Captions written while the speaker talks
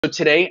So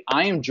today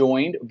I am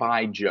joined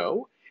by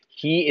Joe.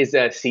 He is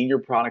a senior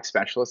product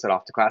specialist at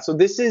OftaClass. So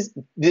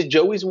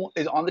Joe is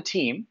on the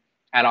team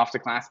at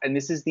OftaClass, and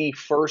this is the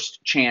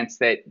first chance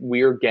that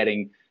we're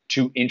getting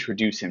to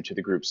introduce him to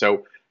the group.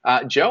 So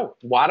Joe,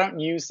 why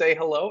don't you say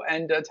hello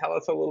and tell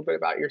us a little bit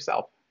about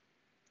yourself?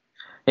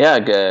 Yeah,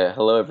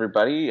 hello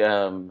everybody.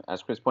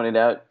 As Chris pointed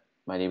out,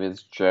 my name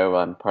is Joe.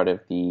 I'm part of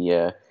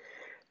the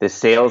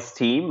sales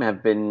team.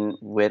 Have been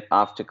with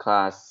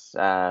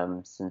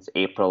Afterclass since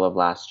April of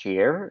last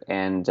year,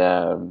 and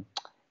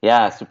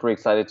yeah, super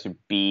excited to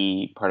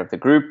be part of the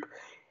group.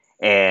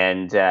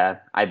 And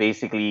I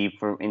basically,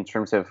 for in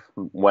terms of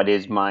what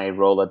is my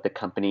role at the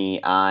company,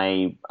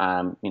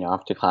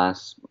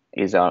 Afterclass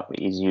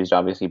is used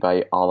obviously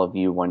by all of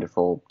you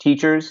wonderful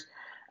teachers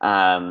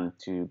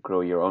to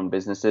grow your own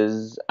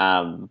businesses.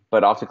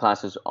 But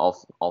Afterclass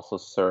also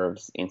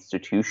serves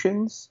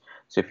institutions.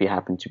 So if you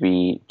happen to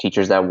be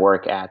teachers that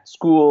work at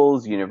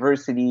schools,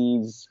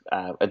 universities,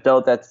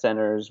 adult ed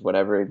centers,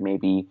 whatever it may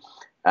be.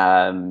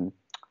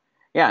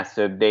 Yeah,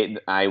 so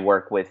I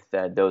work with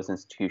those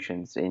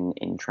institutions in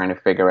trying to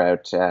figure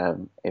out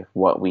if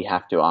what we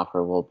have to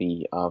offer will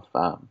be of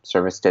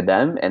service to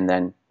them, and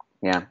then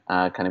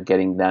kind of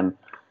getting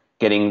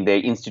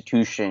the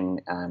institution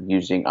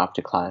using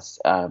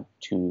OptiClass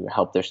to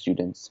help their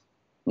students.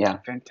 Yeah.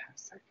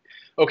 Fantastic.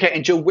 Okay,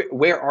 and Joe,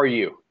 where are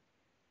you?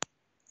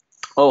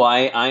 Oh,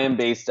 I am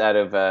based out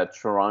of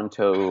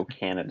Toronto,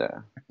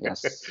 Canada.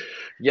 Yes.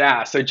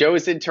 Yeah, so Joe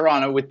is in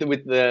Toronto with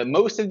the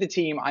most of the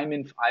team. I'm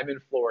in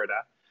Florida,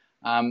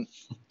 um,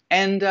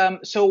 and I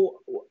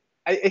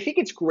think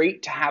it's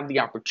great to have the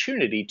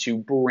opportunity to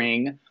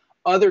bring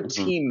other Hmm.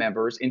 team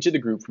members into the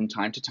group from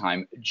time to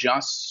time,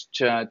 just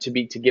to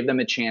give them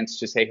a chance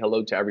to say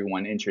hello to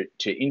everyone,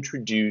 to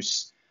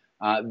introduce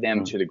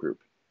them to the group.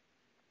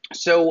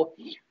 So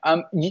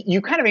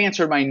you kind of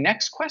answered my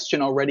next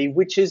question already,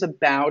 which is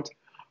about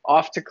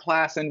off to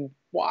class and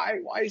why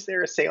is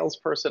there a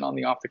salesperson on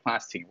the off to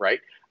class team, right?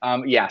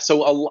 Yeah,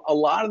 so a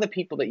lot of the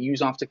people that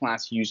use off to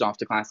class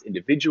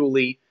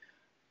individually.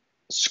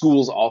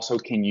 Schools also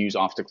can use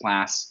off to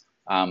class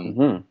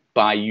Hmm.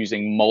 by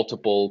using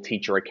multiple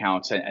teacher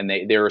accounts, and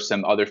there are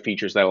some other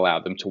features that allow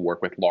them to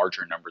work with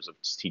larger numbers of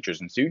teachers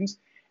and students,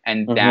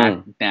 and that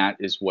Hmm. that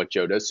is what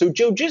Joe does. So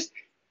Joe, just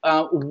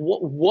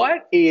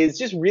what is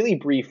just really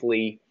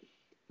briefly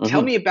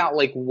tell Hmm. me about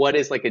like what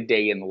is like a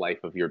day in the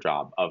life of your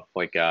job of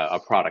like a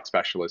product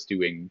specialist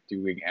doing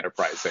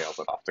enterprise sales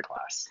at off to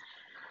class.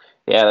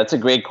 Yeah, that's a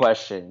great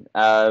question.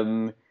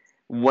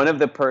 One of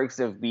the perks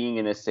of being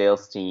in a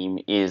sales team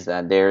is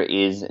that there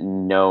is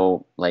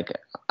no like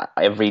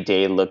every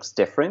day looks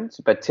different,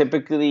 but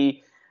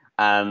typically,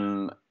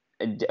 um,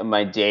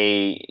 my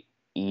day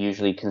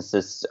usually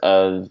consists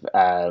of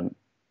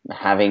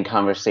having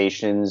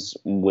conversations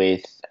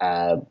with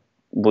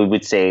we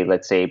would say,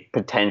 let's say,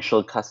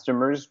 potential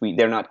customers.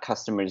 They're not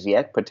customers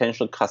yet,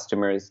 potential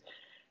customers,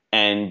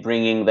 and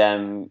bringing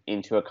them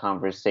into a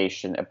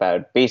conversation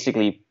about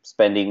basically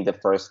spending the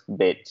first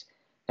bit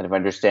kind of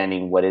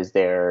understanding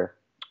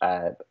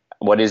uh,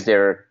 what is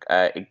their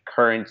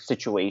current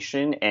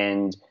situation,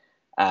 and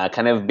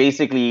kind of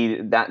basically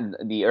that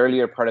the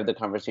earlier part of the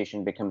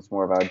conversation becomes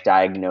more about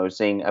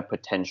diagnosing a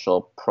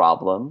potential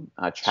problem,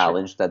 a Sure.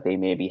 challenge that they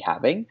may be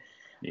having,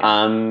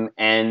 Yeah.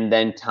 and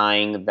then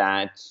tying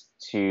that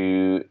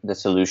to the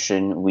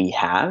solution we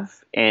have.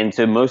 And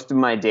so most of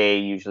my day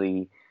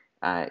usually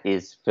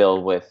is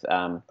filled with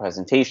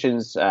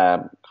presentations,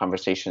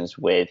 conversations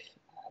with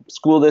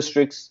school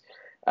districts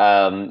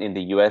in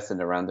the U.S.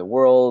 and around the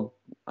world,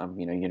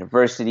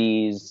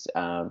 universities,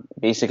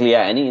 basically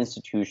any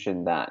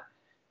institution that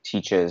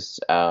teaches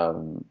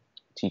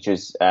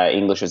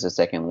English as a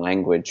second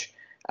language.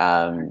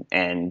 And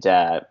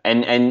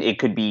it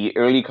could be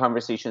early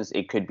conversations.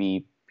 It could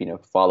be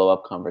follow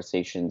up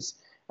conversations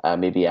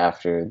maybe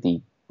after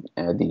the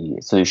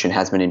solution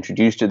has been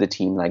introduced to the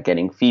team, like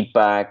getting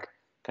feedback,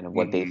 kind of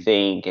what they Hmm.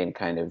 think, and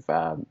kind of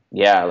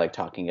like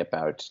talking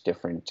about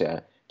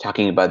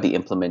the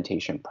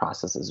implementation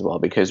process as well.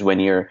 Because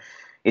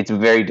it's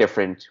very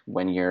different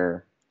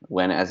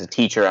when as a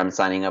teacher I'm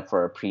signing up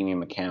for a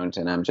premium account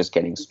and I'm just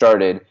getting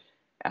started.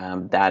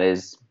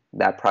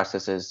 That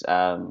process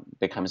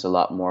becomes a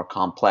lot more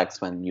complex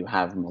when you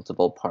have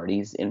multiple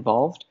parties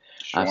involved.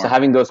 So Sure.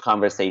 having those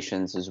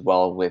conversations as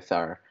well with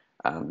our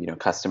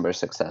customer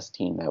success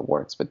team that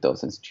works with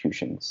those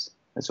institutions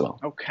as well.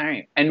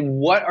 Okay. And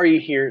what are you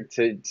here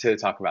to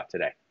talk about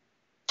today?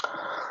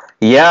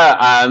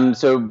 Yeah,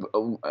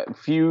 so a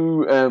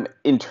few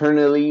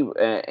internally,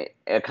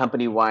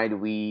 company wide,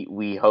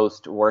 we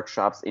host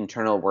workshops,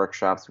 internal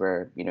workshops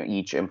where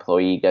each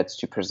employee gets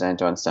to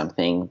present on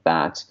something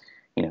that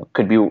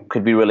could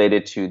be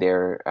related to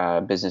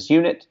their business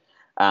unit,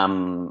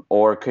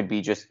 or could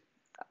be just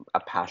a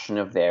passion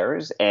of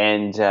theirs.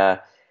 And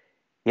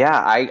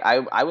yeah,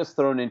 I was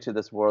thrown into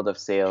this world of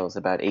sales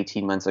about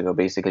 18 months ago,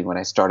 basically when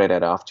I started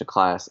at Off to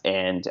Class,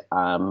 and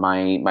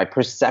my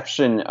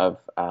perception of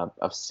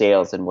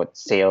sales and what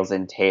sales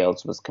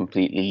entails was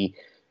completely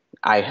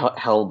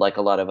held, like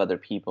a lot of other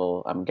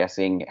people, I'm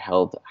guessing,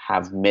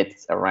 have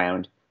myths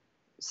around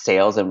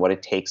sales and what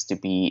it takes to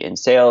be in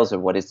sales, or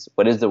what is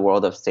the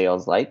world of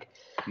sales like.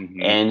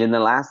 Hmm. And in the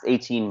last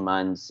 18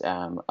 months,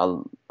 a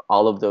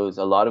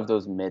lot of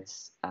those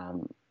myths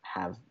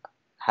have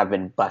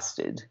been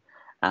busted.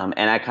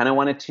 And I kind of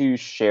wanted to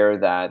share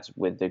that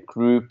with the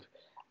group,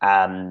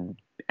 um,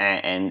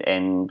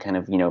 and kind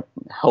of,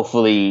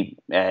 hopefully,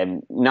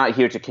 not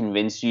here to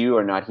convince you,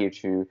 or not here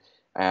to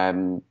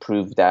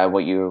prove that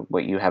what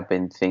you have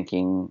been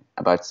thinking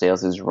about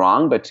sales is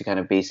wrong, but to kind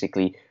of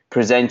basically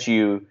present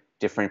you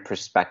different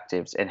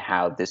perspectives and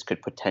how this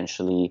could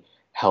potentially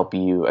help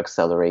you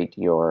accelerate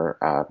your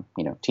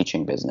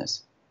teaching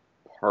business.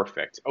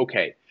 Perfect.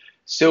 Okay.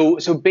 So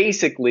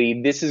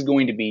basically, this is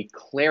going to be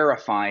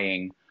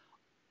clarifying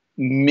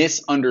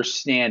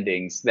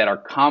misunderstandings that are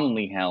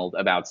commonly held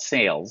about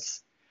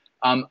sales,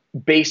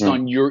 based Mm.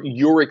 on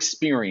your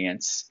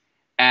experience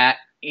at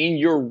in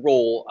your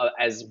role,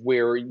 as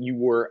where you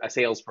were a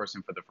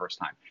salesperson for the first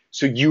time.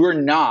 So you are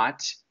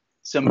not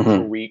some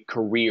Hmm.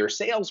 career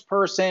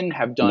salesperson,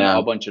 have done a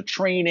No, bunch of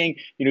training.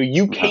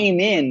 You no. came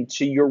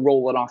into your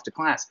role at Off to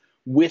Class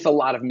with a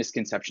lot of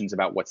misconceptions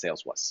about what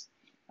sales was.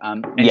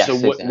 And so Yes,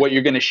 what you're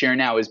exactly. going to share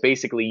now is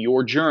basically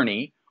your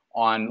journey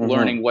on Hmm.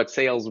 learning what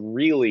sales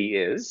really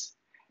is.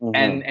 Hmm.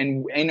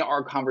 And in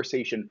our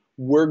conversation,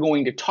 we're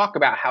going to talk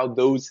about how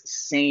those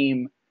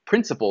same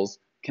principles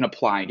can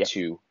apply Yeah,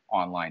 to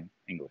online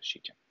English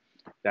teaching.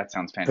 That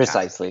sounds fantastic.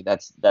 precisely.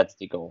 That's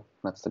the goal.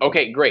 That's the goal.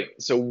 Okay,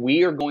 great. So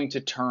we are going to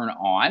turn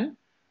on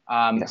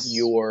Yes.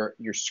 your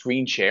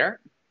screen share.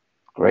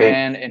 Great.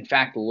 And in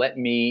fact,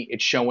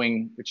 it's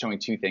showing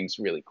two things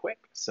really quick.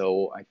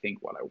 So I think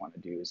what I want to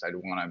do is I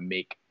want to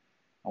make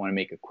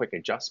a quick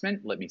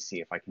adjustment. Let me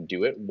see if I can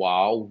do it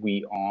while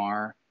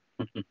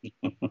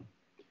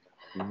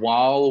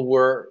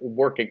we're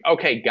working.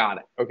 Okay, got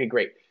it. Okay,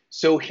 great.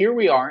 So here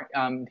we are.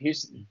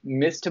 Here's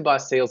Miss to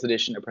Bus Sales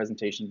Edition, a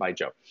presentation by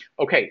Joe.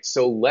 Okay,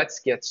 so let's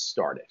get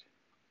started.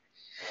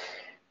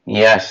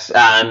 Yes.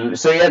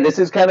 So yeah, this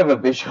is kind of a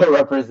visual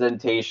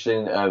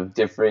representation of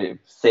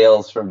different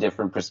sales from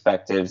different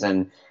perspectives,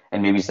 and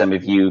maybe some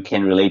of you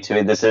can relate to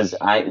it. This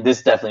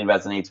definitely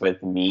resonates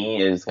with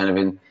me. Is kind of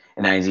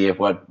an idea of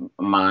what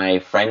my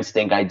friends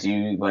think I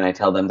do when I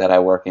tell them that I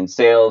work in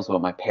sales,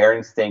 what my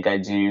parents think I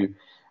do,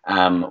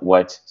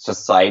 what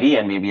society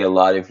and maybe a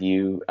lot of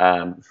you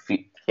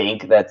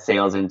think that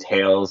sales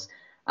entails.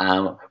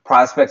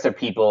 Prospects are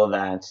people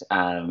that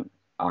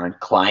aren't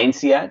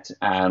clients yet.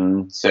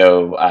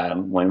 So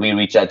when we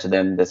reach out to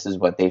them, this is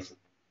what they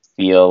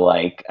feel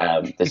like.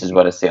 This is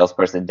what a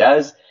salesperson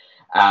does.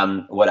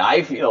 What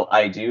I feel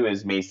I do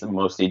is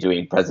mostly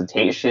doing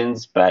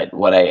presentations, but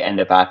what I end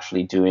up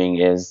actually doing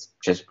is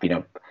just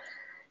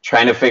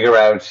trying to figure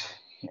out.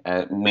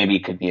 Maybe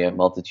it could be a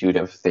multitude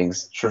of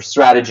things,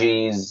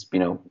 strategies.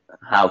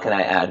 How can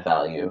I add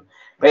value?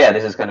 But yeah,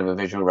 this is kind of a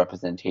visual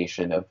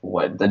representation of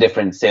what the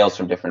different sales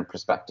from different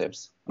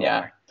perspectives. Yeah.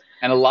 Okay.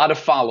 And a lot of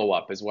follow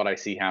up is what I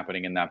see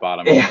happening in that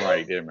bottom Yeah,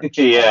 right image.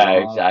 A yeah, lot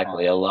of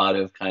exactly. A follow up. lot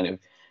of kind of,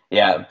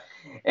 yeah.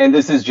 And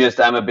this is just,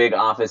 I'm a big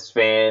Office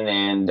fan,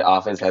 and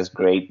Office has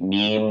great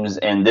memes,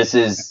 and this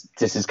is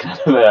kind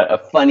of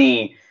a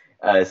funny,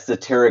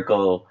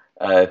 satirical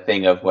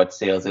thing of what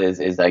sales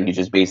is that you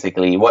just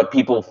basically what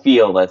people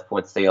feel that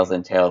what sales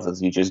entails is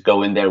you just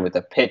go in there with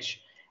a pitch,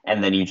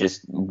 and then you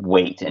just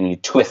wait and you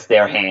twist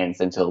their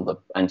hands until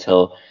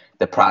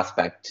the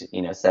prospect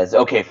says,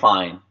 okay,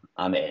 fine,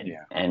 I'm in,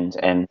 Yeah,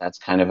 and that's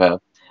kind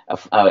of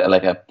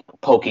like a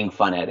poking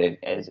fun at it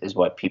is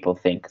what people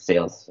think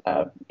sales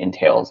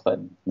entails, but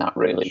not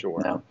really.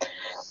 sure. No.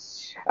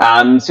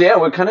 So yeah,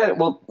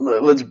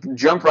 let's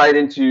jump right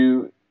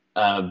into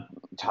uh,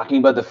 talking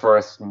about the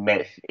first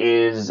myth.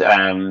 Is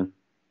I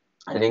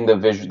think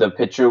the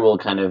picture will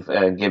kind of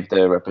give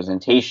the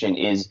representation.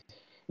 Is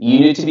you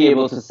need to be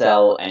able to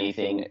sell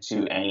anything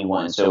to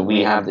anyone. So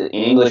in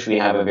English we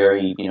have a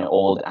very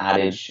old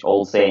adage,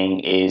 old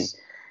saying is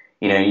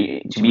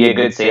to be a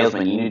good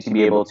salesman, you need to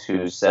be able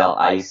to sell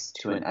ice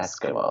to an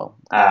Eskimo,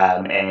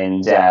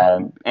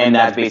 and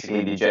that's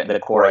basically the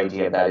core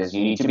idea of that is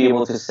you need to be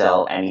able to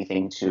sell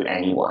anything to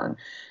anyone.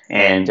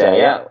 And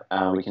yeah,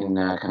 we can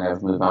kind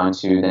of move on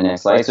to the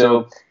next slide.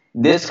 So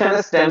this kind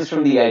of stems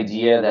from the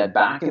idea that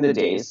back in the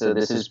days, so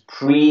this is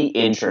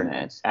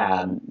pre-internet,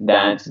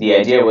 that the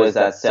idea was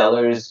that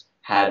sellers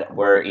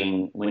were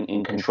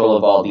in control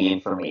of all the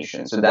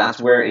information. So that's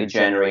where it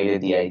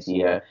generated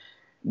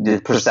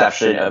the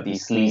perception of the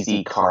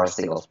sleazy car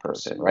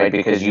salesperson, right?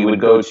 Because you would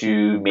go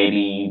to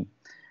maybe,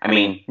 I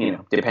mean,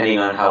 depending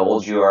on how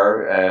old you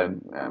are,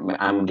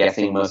 I'm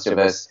guessing most of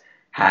us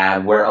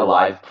were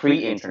alive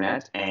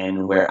pre-internet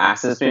and where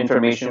access to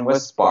information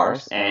was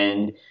sparse,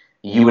 and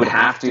you would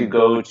have to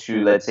go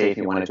to, let's say, if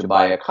you wanted to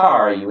buy a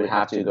car, you would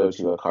have to go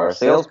to a car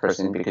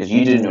salesperson because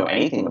you didn't know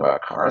anything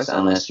about cars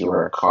unless you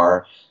were a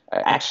car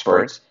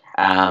expert.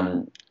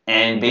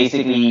 And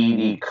basically,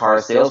 the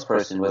car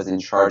salesperson was in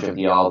charge of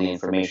all the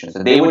information.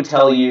 So they would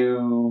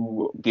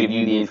give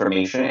you the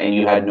information, and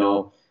you had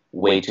no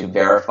way to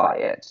verify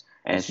it.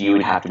 And so you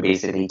would have to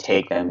basically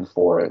take them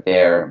for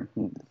their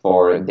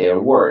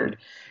word.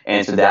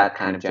 And so that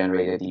kind of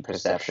generated the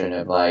perception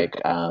of like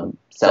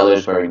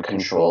sellers were in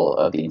control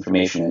of the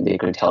information and they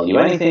could tell you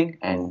anything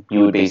and you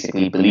would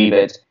basically believe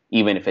it,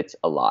 even if it's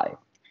a lie.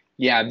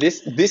 Yeah,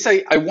 this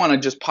I want to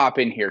just pop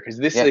in here because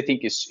this Yeah. I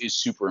think is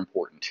super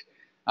important.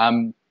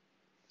 Um,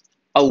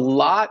 a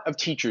lot of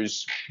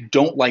teachers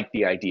don't like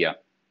the idea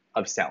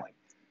of selling.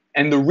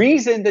 And the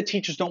reason that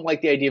teachers don't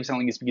like the idea of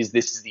selling is because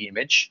this is the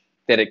image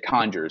that it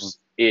conjures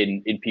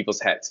in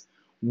people's heads.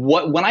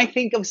 When I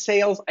think of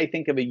sales, I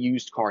think of a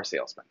used car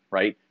salesman,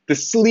 right? The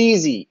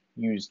sleazy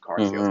used car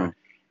Mm-hmm. salesman.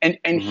 And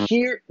Mm-hmm.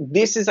 here,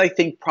 this is, I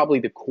think, probably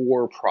the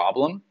core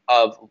problem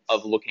of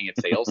looking at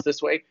sales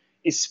this way,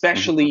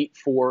 especially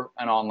for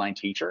an online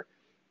teacher,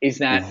 is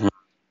that Mm-hmm.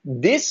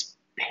 this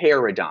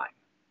paradigm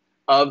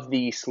of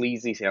the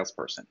sleazy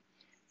salesperson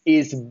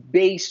is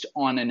based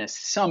on an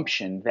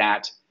assumption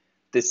that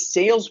the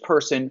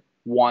salesperson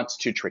wants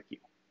to trick you.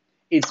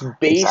 It's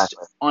based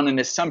Exactly. on an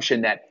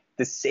assumption that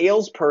the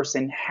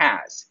salesperson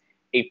has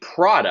a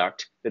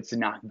product that's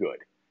not good,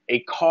 a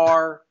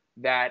car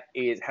that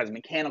has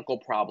mechanical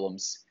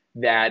problems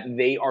that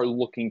they are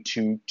looking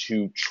to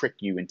trick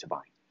you into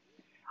buying.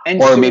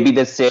 And Or so, maybe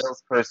the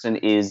salesperson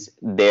is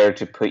there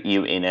to put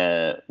you in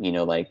a,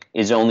 like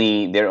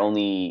they're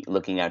only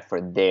looking out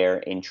for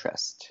their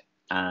interest.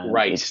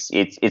 right,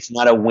 It's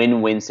not a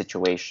win-win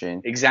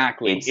situation.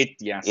 exactly. It's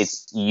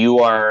Yes,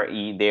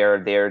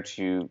 they're there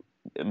to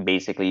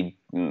basically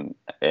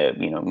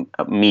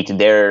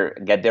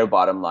get their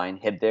bottom line,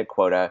 hit their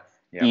quota,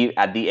 yep,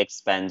 at the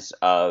expense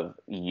of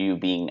you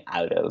being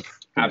out of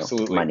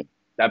absolutely. money.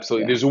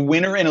 Absolutely. Yeah, There's a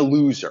winner and a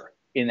loser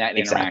in that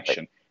exactly,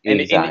 interaction. And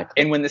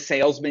exactly. when the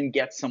salesman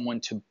gets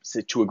someone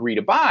to agree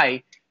to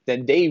buy,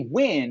 then they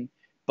win,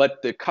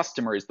 but the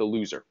customer is the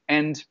loser.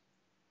 And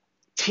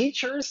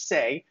teachers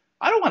say,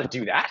 I don't want to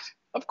do that.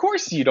 Of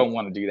course you don't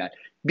want to do that.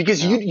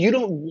 Because No, you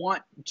don't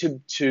want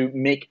to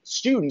make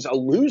students a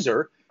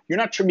loser. You're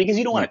not because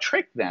you don't no, want to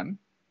trick them.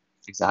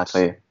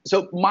 exactly.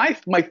 So my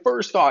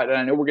first thought, and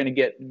I know we're going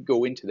to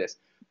go into this,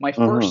 my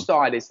Hmm. first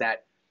thought is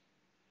that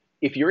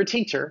if you're a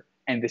teacher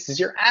and this is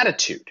your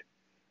attitude,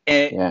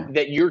 and Yeah.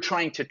 that you're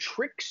trying to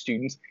trick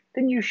students,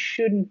 then you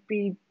shouldn't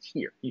be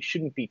here. You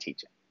shouldn't be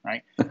teaching,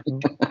 right?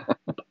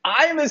 But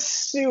I'm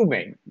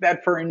assuming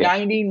that for Yeah.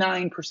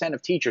 99%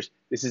 of teachers,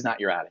 this is not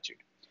your attitude.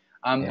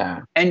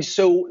 Yeah. And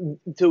so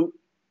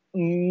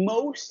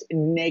most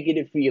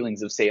negative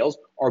feelings of sales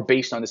are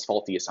based on this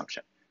faulty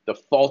assumption. The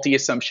faulty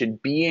assumption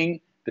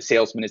being the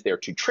salesman is there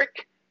to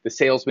trick, the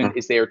salesman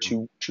is there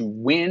to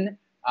win,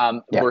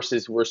 Yeah.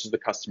 versus the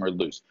customer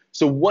lose.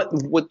 So what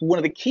one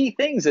of the key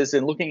things is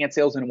in looking at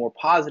sales in a more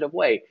positive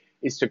way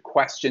is to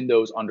question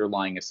those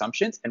underlying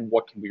assumptions and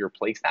what can we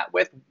replace that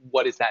with?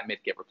 What does that myth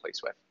get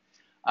replaced with?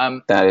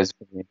 Um, That is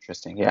pretty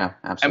interesting. Yeah,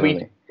 and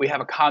absolutely. we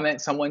have a comment.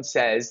 Someone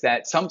says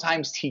that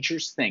sometimes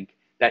teachers think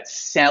that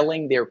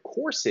selling their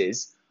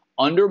courses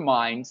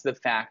undermines the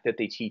fact that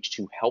they teach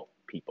to help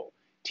people.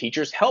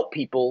 Teachers help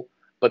people,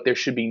 but there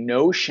should be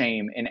no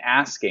shame in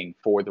asking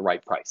for the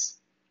right price.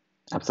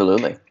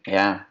 Absolutely.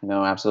 Yeah,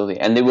 no, absolutely.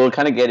 And they will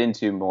kind of get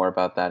into more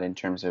about that in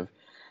terms of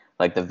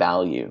like the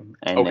value.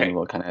 And then Okay.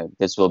 we'll kind of,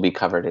 this will be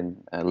covered in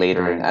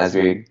later as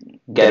we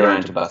get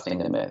around to busting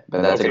the myth.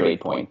 But that's a Okay.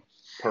 great point.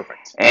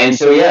 Perfect. And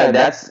so yeah,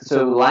 that's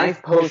so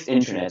life post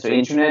internet. So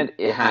internet,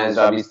 it has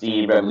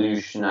obviously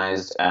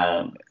revolutionized.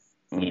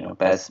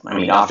 Best. I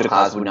mean, after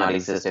class would not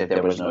exist if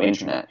there was no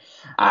internet.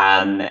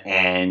 And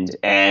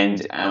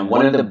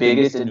one of the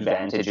biggest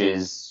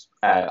advantages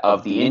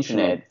of the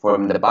internet,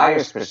 from the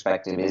buyer's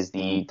perspective, is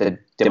the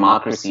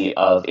democracy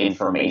of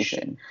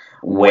information,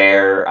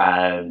 where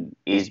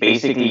is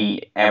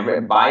basically every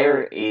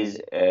buyer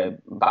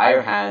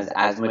has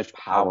as much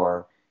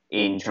power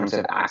in terms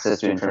of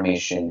access to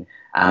information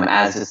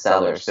as a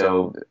seller.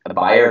 So a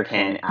buyer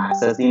can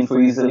access the info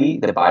easily,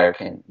 the buyer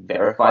can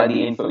verify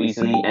the info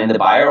easily, and the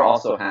buyer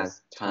also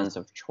has tons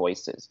of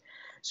choices.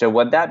 So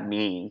what that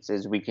means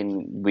is we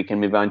can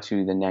move on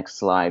to the next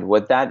slide.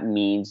 What that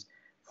means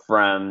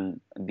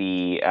from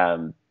the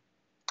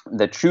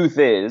truth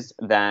is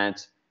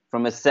that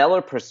from a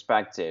seller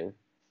perspective,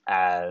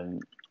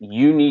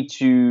 you need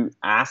to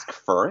ask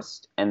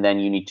first, and then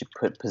you need to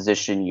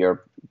position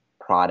your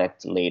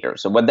product later.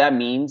 So what that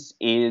means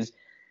is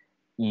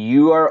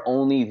you are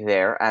only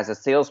there as a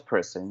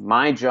salesperson.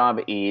 My job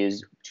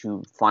is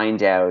to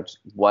find out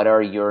what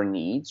are your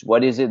needs,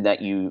 what is a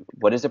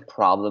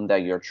problem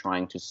that you're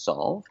trying to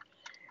solve,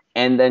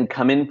 and then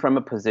come in from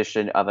a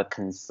position of a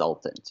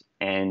consultant,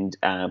 and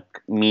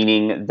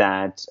meaning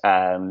that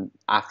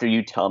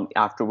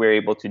after we're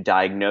able to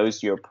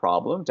diagnose your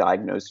problem,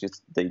 diagnose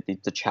just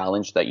the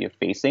challenge that you're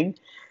facing,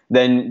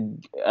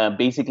 then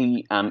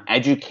basically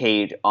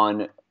educate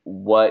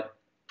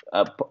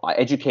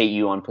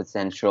you on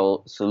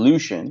potential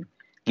solution,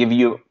 give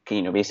you,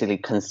 basically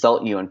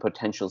consult you on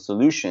potential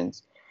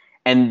solutions,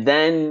 and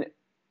then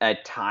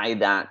tie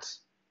that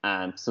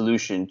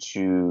solution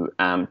to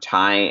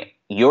tie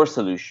your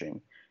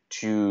solution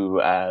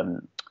to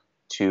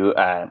to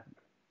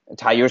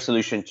tie your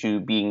solution to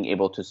being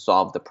able to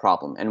solve the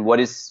problem. And what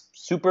is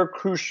super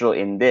crucial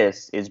in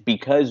this is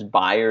because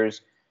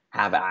buyers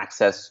have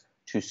access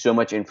to so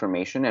much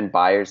information and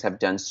buyers have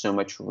done so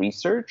much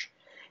research,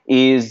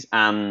 is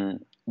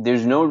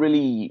there's not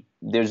really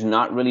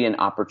an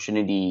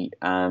opportunity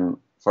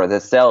for the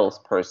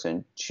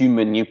salesperson to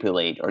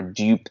manipulate or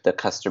dupe the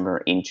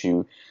customer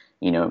into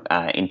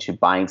into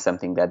buying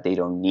something that they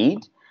don't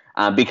need.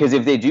 Because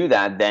if they do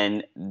that,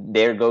 then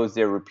there goes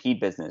their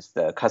repeat business.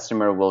 The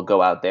customer will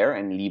go out there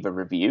and leave a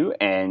review,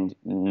 and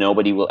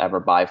nobody will ever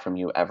buy from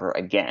you ever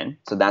again.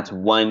 So that's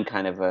one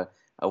kind of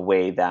a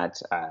way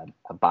that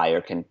a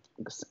buyer can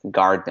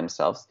guard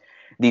themselves.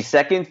 The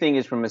second thing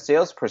is, from a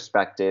sales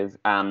perspective,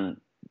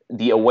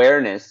 the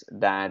awareness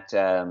that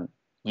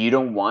you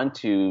don't want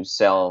to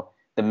sell.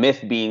 The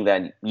myth being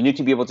that you need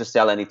to be able to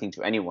sell anything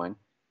to anyone.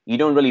 You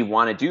don't really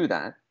want to do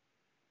that.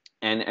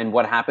 And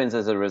what happens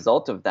as a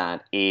result of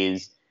that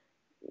is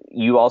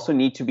you also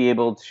need to be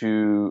able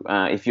to,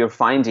 if you're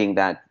finding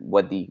that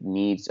what the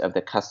needs of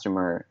the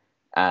customer,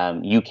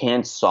 you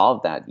can't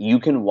solve that, you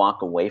can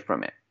walk away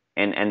from it.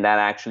 And that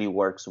actually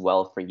works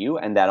well for you,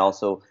 and that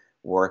also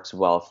works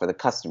well for the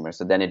customer.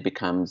 So then it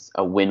becomes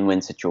a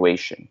win-win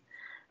situation.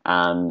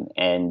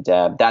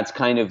 That's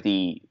kind of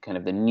the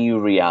new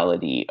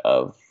reality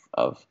of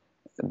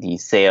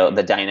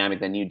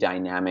the new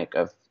dynamic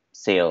of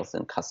sales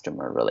and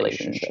customer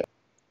relationship.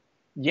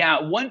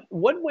 Yeah, one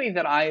way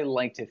that I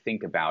like to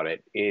think about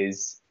it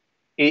is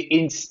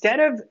instead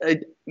of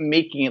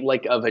making it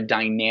like of a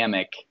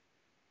dynamic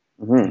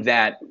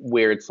that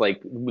where it's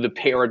like the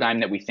paradigm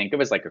that we think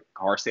of as like a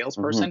car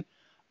salesperson,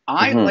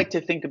 I like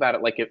to think about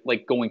it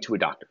like going to a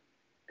doctor.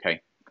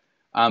 Okay,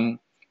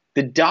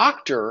 the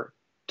doctor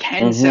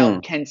can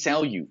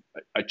sell you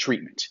a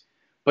treatment,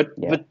 but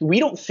we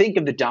don't think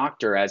of the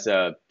doctor as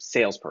a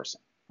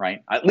salesperson.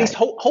 Right. At least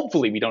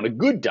hopefully we don't. A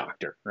good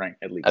doctor, right?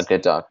 At least a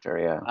good doctor.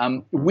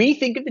 Yeah. We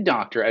think of the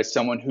doctor as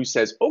someone who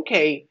says,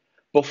 okay,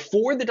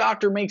 before the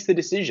doctor makes the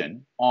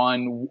decision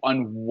on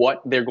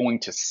what they're going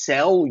to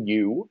sell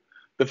you,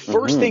 the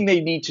first thing they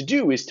need to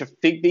do is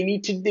they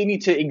need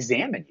to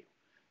examine you.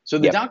 So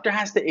the doctor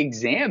has to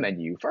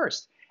examine you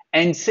first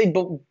and say,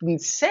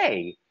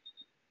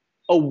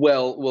 oh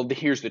well,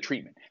 here's the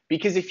treatment.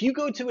 Because if you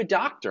go to a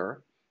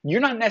doctor,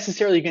 you're not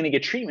necessarily going to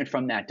get treatment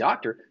from that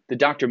doctor. The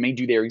doctor may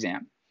do their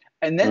exam.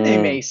 And then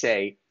they may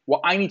say,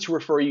 well, I need to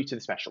refer you to the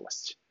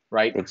specialist,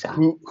 right?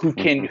 Exactly.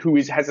 Who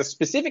has a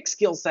specific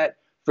skill set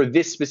for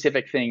this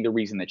specific thing, the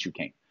reason that you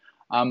came.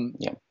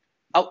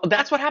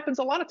 That's what happens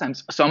a lot of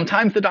times.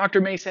 Sometimes the doctor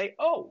may say,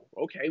 oh,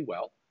 okay,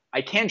 well,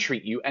 I can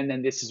treat you, and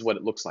then this is what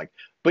it looks like.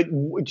 But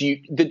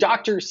the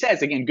doctor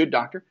says, again, good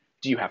doctor,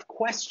 do you have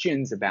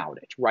questions about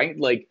it, right?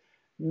 Like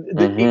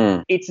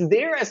it's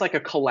there as like a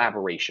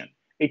collaboration.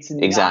 It's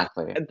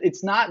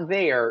not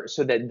there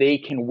so that they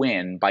can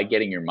win by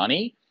getting your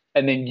money.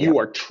 And then you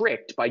are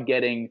tricked by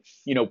getting,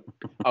 you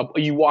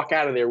walk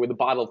out of there with a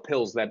bottle of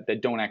pills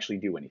that don't actually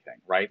do anything,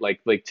 right?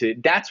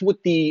 That's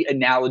what the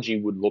analogy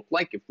would look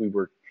like if we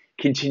were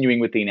continuing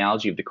with the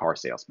analogy of the car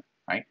salesman,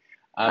 right?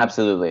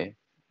 Absolutely.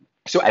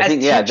 So I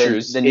think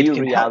teachers, the new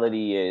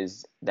reality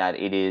is that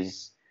it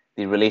is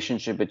the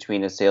relationship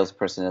between a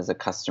salesperson as a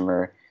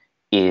customer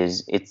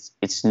is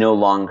it's no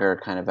longer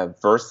kind of a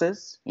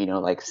versus,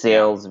 like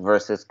sales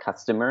versus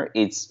customer.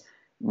 It's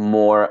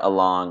more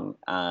along.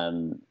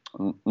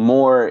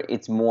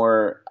 It's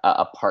more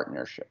a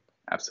partnership.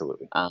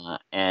 Absolutely.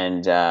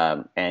 And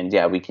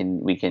we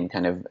can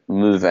kind of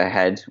move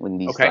ahead with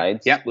these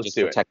slides. Yeah, let's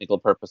do it. For technical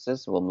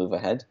purposes, we'll move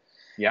ahead.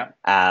 Yeah.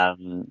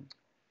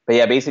 But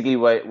yeah, basically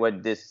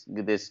what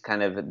this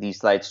kind of these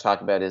slides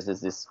talk about is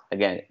this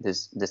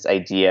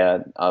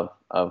idea of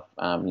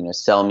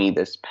sell me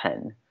this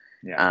pen.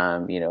 Yeah.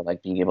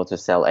 Like being able to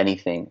sell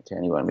anything to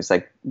anyone. It's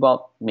like,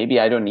 well, maybe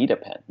I don't need a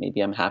pen. Maybe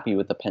I'm happy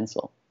with a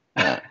pencil.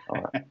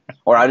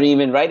 Or I don't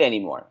even write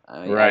anymore.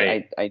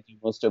 Right. I do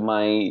most of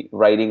my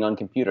writing on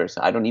computers.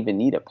 So I don't even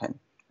need a pen.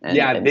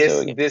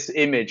 This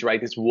image, right?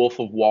 This Wolf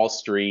of Wall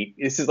Street.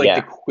 This is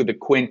like the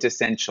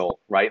quintessential,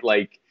 right?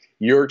 Like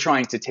you're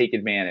trying to take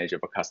advantage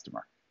of a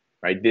customer,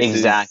 right?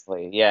 It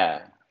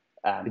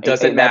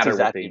doesn't matter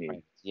what they need.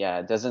 Right. Yeah,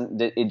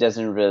 it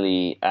doesn't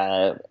really.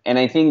 And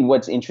I think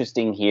what's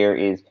interesting here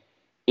is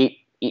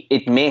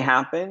it may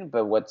happen,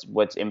 but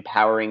what's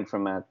empowering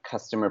from a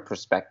customer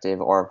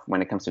perspective, or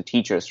when it comes to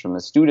teachers from a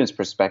student's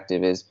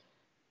perspective, is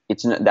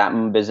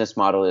that business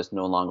model is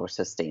no longer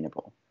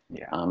sustainable.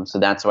 Yeah. So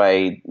that's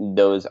why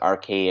those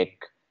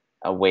archaic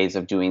ways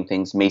of doing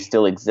things may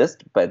still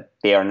exist, but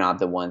they are not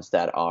the ones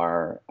that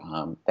are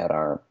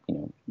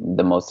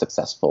the most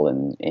successful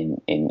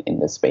in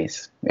this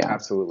space. Yeah.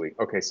 Absolutely.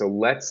 Okay, so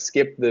let's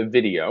skip the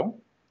video.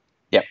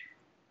 Yep.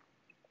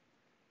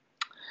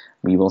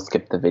 We will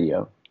skip the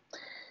video.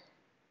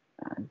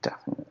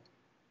 Definitely.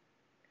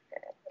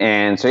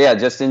 And so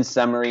just in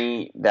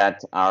summary,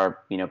 that our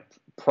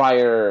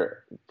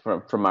prior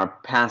from our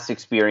past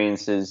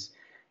experiences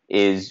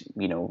is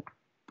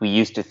we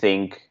used to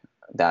think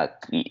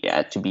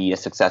to be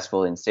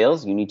successful in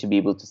sales, you need to be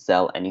able to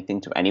sell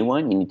anything to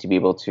anyone. You need to be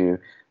able to,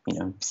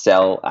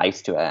 sell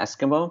ice to an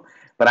Eskimo.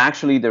 But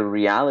actually, the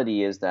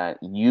reality is that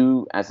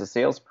you, as a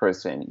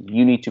salesperson,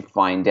 you need to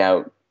find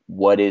out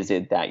what is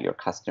it that your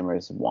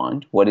customers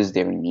want, what is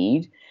their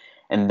need,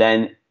 and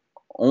then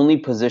only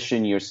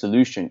position your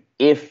solution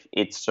if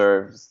it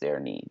serves their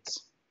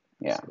needs.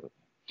 Yeah.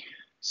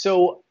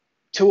 So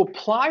to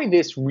apply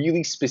this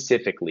really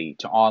specifically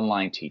to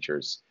online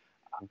teachers,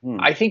 Mhm.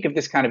 I think of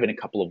this kind of in a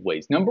couple of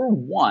ways. Number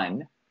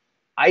one,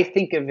 I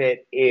think of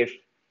it if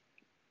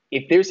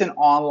there's an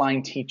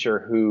online teacher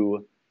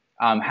who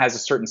has a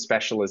certain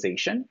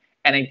specialization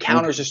and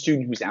encounters a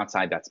student who's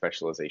outside that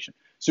specialization.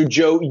 So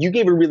Joe, you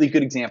gave a really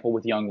good example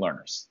with young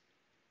learners.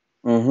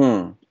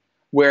 Mm-hmm.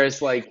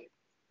 Whereas like,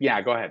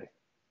 yeah, go ahead.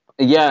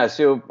 Yeah,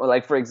 so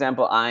like for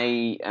example,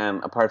 I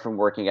apart from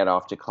working at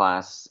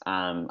OftaClass,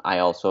 I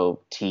also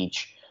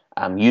teach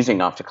using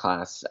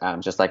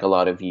OftaClass, just like a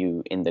lot of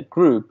you in the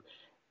group,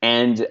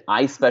 and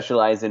I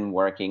specialize in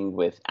working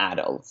with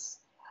adults.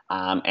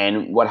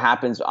 And what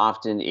happens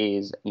often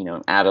is,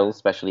 adults,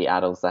 especially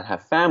adults that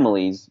have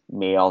families,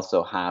 may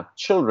also have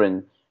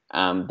children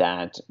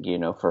that,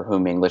 for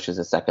whom English is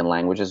a second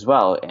language as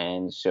well.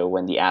 And so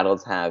when the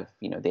adults have,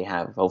 they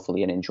have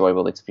hopefully an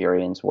enjoyable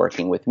experience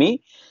working with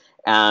me,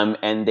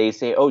 and they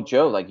say, "Oh,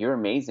 Joe, like you're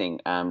amazing.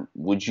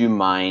 Would you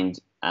mind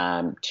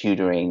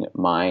tutoring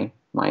my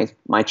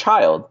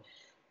child?"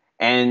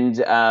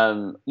 And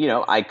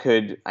I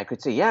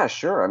could say, "Yeah,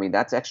 sure. I mean,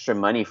 that's extra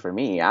money for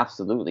me,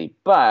 absolutely."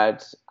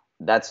 But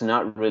that's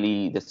not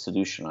really the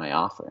solution I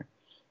offer.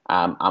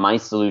 My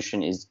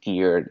solution is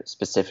geared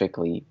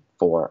specifically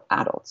for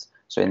adults.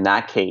 So in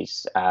that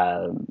case,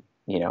 I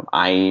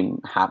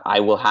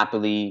will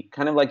happily,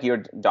 kind of like your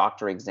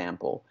doctor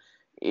example,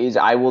 is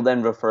I will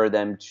then refer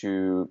them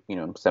to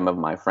some of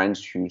my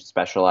friends who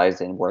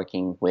specialize in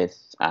working with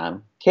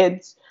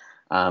kids,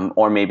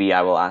 or maybe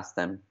I will ask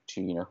them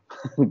to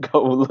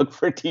go look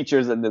for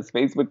teachers in this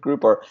Facebook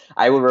group, or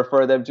I will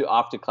refer them to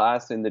Off to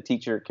Class in the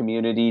teacher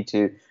community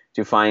to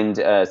find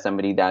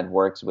somebody that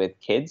works with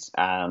kids.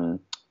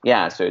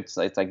 Yeah, so it's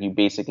like you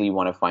basically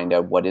want to find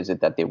out what is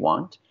it that they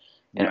want,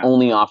 and Yeah.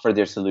 only offer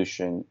their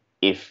solution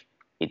if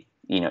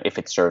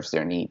it serves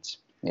their needs.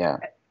 Yeah.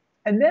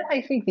 And then I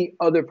think the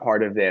other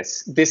part of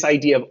this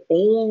idea of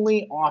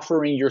only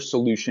offering your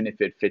solution if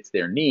it fits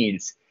their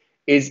needs,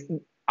 is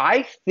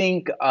I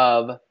think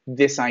of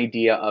this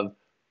idea of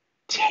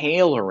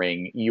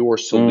tailoring your Mm,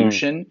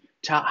 solution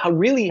to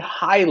really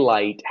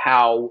highlight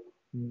how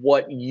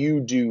what you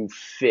do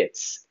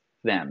fits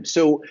them.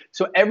 So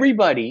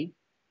everybody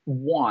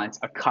wants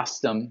a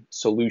custom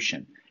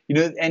solution.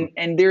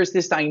 And there's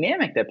this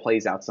dynamic that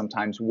plays out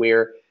sometimes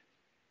where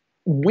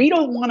we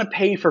don't want to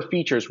pay for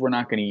features we're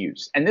not going to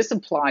use. And this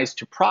applies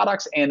to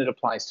products and it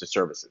applies to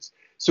services.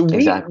 So we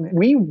exactly.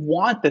 we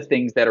want the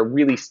things that are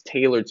really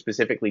tailored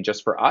specifically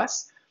just for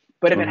us.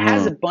 But if it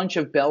has a Hmm. bunch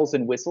of bells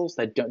and whistles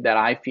that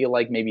I feel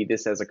like maybe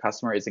this as a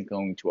customer isn't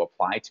going to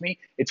apply to me,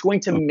 it's going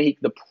to make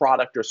the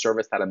product or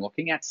service that I'm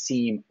looking at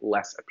seem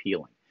less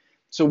appealing.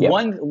 So Yeah.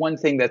 one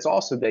thing that's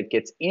also that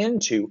gets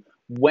into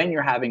when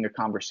you're having a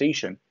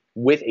conversation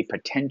with a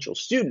potential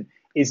student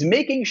is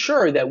making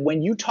sure that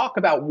when you talk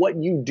about what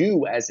you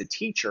do as a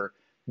teacher,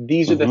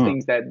 these are the Hmm.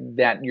 things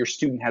that your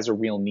student has a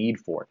real need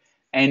for.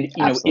 And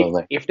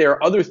Absolutely. if there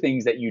are other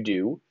things that you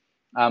do,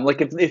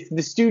 like if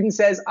the student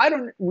says, I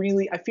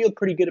feel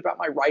pretty good about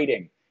my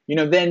writing,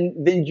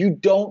 then you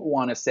don't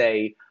want to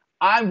say,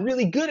 I'm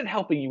really good at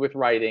helping you with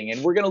writing,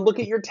 and we're going to look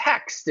at your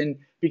text, and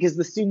because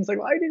the student's like,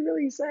 well, I didn't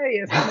really say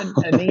it's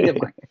not a need of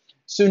mine.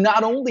 So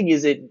not only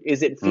is it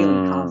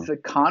feeling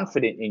Mm,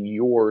 confident in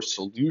your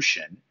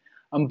solution,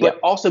 yeah. but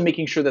also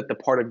making sure that the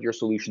part of your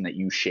solution that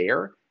you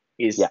share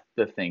Yeah. is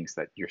the things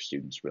that your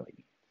students really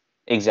need.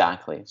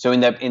 Exactly. So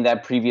in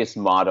that previous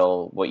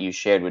model, what you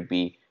shared would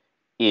be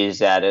is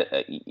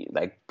that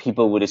like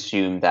people would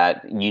assume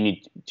that you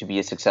need to be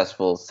a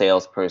successful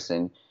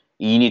salesperson.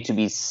 You need to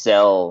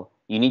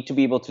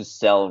be able to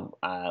sell,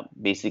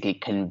 basically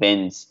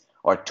convince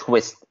or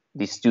twist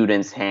the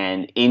student's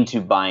hand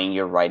into buying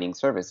your writing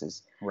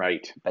services.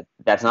 Right. But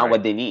that's not Right.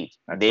 what they need.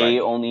 That's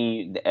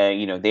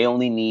right. They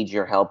only need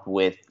your help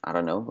with, I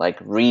don't know, like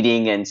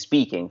reading and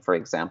speaking, for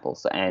example.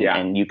 So, and Yeah.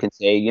 and you can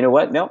say, you know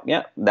what, no,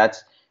 yeah,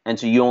 that's, and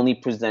so you only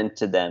present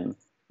to them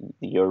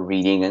your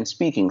reading and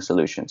speaking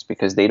solutions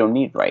because they don't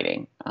need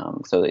writing.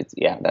 So it's,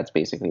 yeah, that's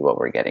basically what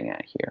we're getting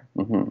at here.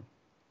 Hmm.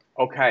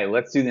 Okay,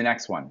 let's do the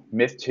next one.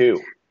 Myth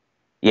two.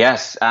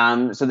 Yes.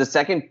 So the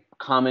second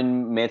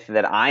common myth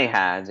that I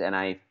had, and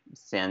I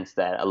sense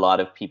that a lot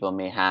of people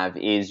may have,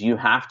 is you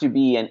have to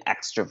be an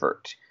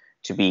extrovert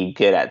to be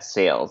good at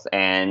sales.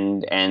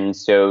 And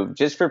so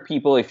just for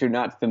people, if you're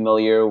not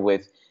familiar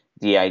with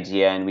the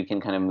idea, and we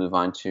can kind of move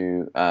on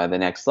to the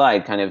next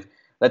slide, kind of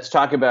let's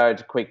talk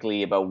about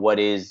quickly about what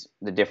is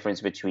the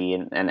difference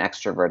between an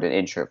extrovert and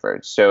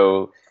introvert.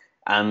 So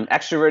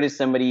extrovert is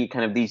somebody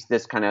kind of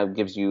this kind of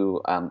gives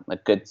you a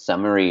good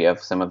summary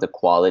of some of the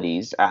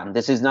qualities.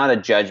 This is not a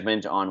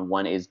judgment on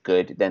one is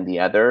good than the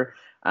other.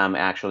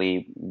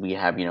 Actually, we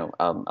have,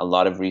 a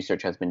lot of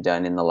research has been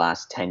done in the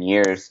last 10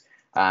 years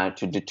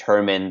to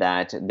determine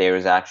that there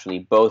is actually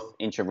both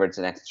introverts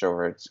and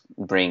extroverts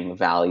bring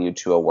value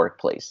to a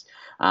workplace.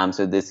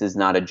 So this is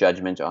not a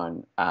judgment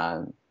on,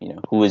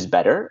 who is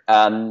better,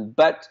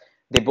 but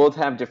they both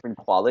have different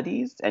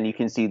qualities, and you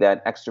can see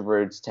that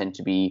extroverts tend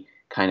to be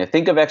kind of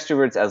think of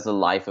extroverts as the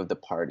life of the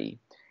party,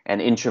 and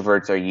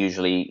introverts are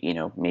usually,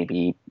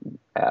 maybe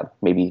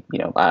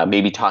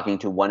talking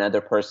to one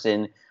other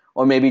person,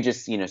 or maybe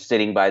just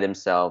sitting by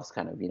themselves,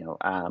 kind of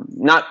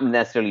not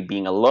necessarily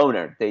being a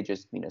loner. They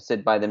just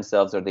sit by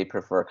themselves, or they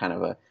prefer kind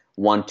of a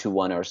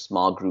one-to-one or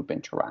small group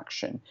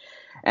interaction.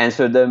 And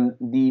so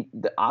the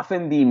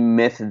often the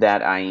myth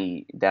that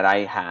I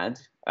had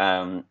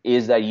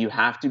is that you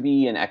have to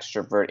be an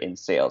extrovert in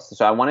sales.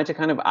 So I wanted to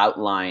kind of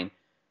outline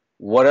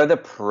what are the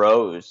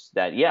pros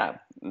that, yeah,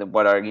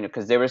 what are,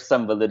 because there is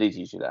some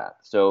validity to that.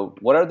 So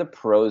what are the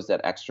pros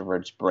that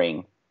extroverts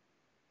bring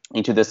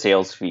into the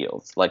sales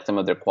fields, like some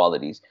of their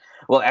qualities?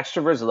 Well,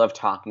 extroverts love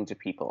talking to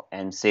people,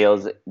 and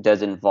sales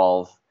does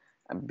involve,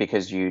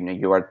 because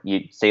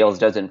sales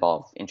does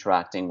involve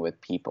interacting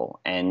with people,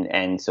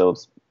 and so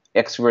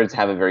extroverts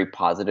have a very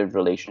positive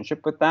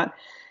relationship with that.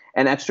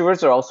 And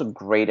extroverts are also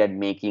great at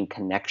making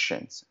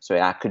connections. So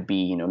that could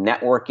be,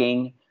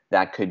 networking,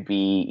 that could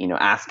be,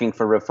 asking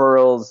for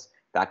referrals,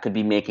 that could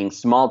be making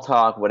small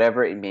talk,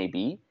 whatever it may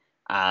be.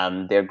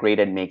 They're great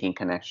at making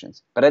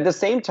connections. But at the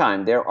same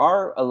time, there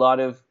are a lot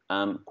of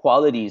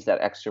qualities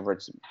that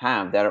extroverts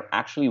have that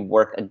actually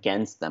work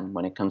against them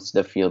when it comes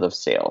to the field of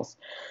sales.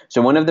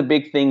 So one of the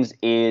big things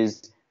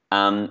is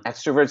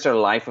extroverts are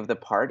life of the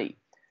party.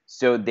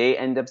 So they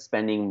end up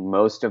spending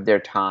most of their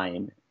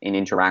time in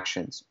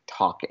interactions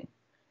talking.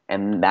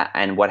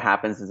 And what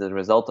happens as a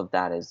result of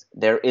that is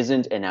there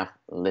isn't enough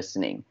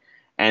listening.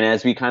 And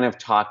as we kind of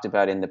talked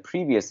about in the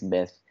previous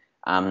myth,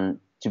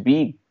 to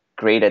be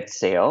great at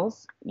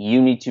sales,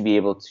 you need to be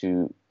able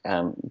to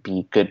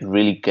be good,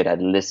 really good at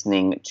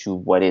listening to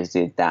what is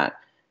it that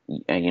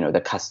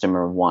the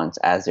customer wants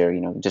as they're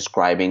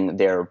describing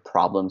their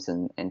problems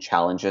and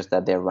challenges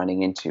that they're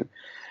running into.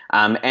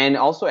 And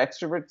also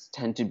extroverts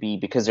tend to be,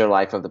 because they're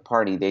life of the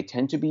party, they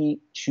tend to be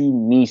too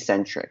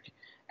me-centric.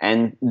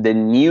 And the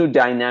new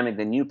dynamic,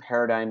 the new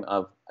paradigm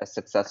of a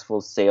successful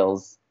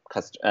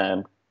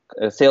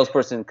a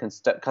salesperson,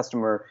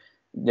 customer,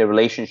 the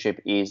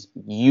relationship is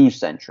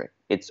you-centric.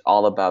 It's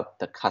all about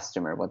the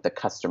customer, what the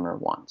customer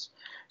wants.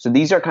 So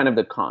these are kind of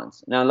the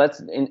cons. Now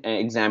let's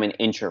examine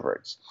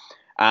introverts.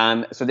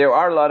 So there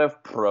are a lot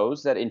of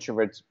pros that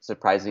introverts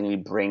surprisingly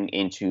bring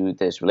into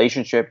this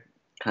relationship.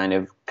 Kind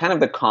of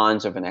the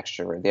cons of an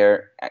extrovert.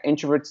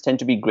 Introverts tend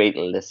to be great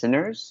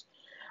listeners,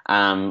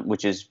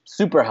 which is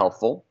super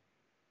helpful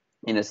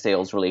in a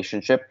sales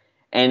relationship.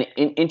 And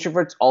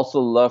introverts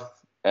also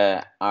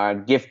are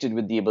gifted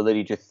with the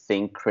ability to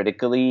think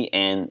critically,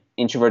 and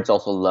introverts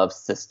also love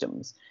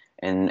systems.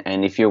 And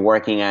if you're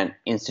working at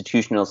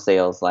institutional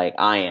sales like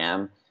I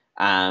am,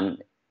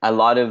 a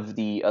lot of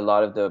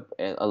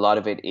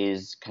it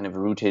is kind of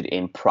rooted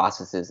in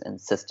processes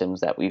and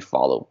systems that we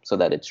follow so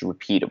that it's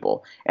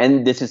repeatable.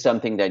 And this is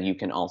something that you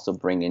can also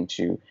bring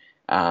into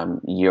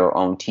your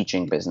own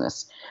teaching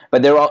business.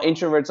 But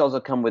introverts also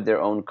come with their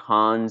own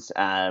cons.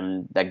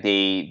 Like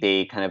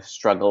they kind of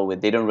struggle with,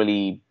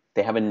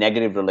 they have a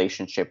negative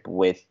relationship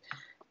with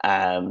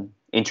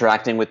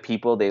interacting with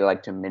people. They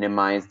like to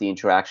minimize the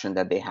interaction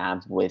that they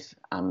have with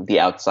the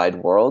outside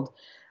world.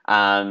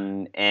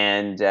 On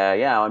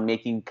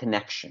making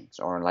connections,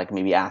 or like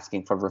maybe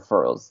asking for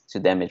referrals. To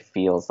them, it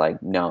feels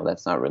like, no,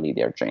 that's not really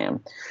their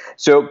jam.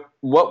 So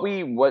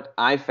what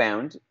I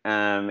found,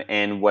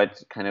 and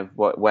what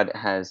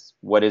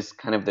is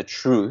kind of the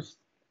truth,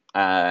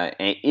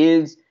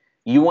 is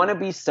you want to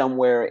be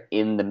somewhere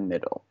in the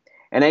middle.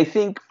 And I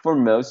think for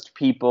most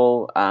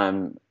people,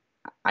 I'm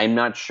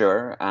not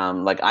sure.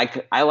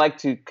 I like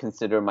to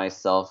consider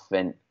myself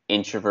an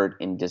introvert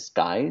in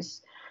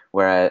disguise,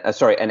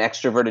 an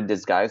extroverted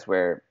disguise,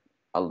 where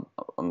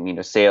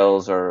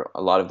sales, or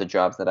a lot of the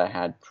jobs that I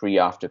had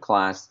after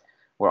class,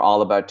 were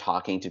all about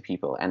talking to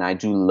people, and I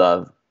do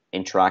love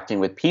interacting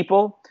with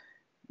people,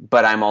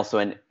 but I'm also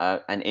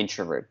an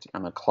introvert.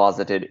 I'm a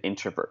closeted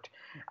introvert.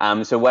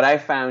 So what I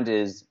found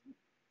is,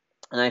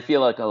 and I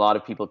feel like a lot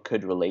of people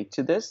could relate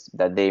to this,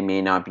 that they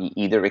may not be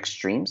either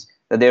extremes,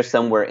 that they're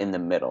somewhere in the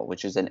middle,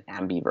 which is an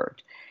ambivert.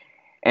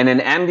 And an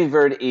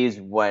ambivert is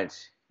what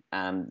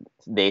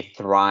they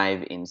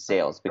thrive in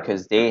sales,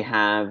 because they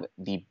have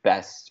the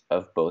best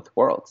of both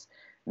worlds.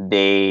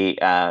 They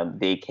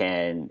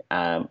can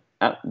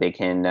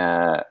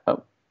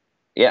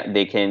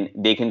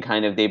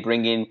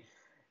bring in,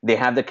 they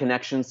have the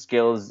connection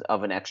skills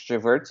of an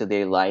extrovert, so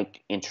they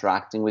like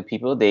interacting with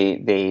people.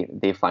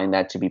 They find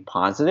that to be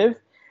positive.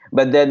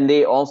 But then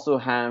they also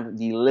have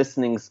the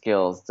listening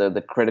skills,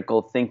 the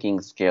critical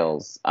thinking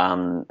skills,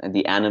 and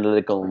the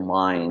analytical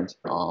mind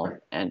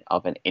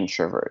of an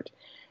introvert.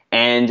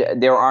 And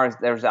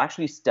there's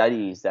actually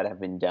studies that have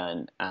been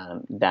done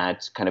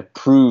that kind of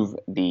prove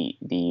the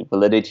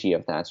validity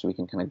of that. So we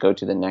can kind of go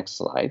to the next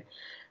slide.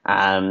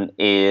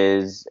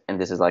 is, and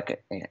this is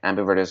like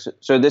ambivert.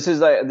 So this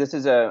is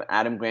a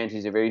Adam Grant.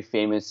 He's a very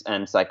famous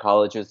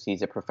psychologist.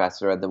 He's a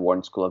professor at the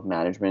Wharton School of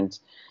Management,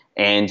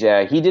 and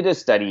he did a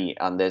study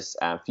on this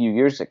a few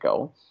years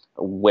ago,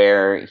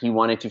 where he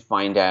wanted to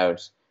find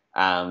out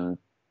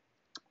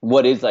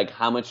what is like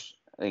how much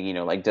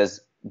like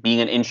does being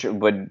an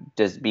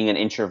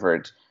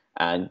introvert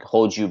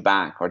hold you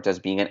back, or does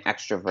being an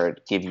extrovert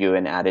give you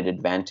an added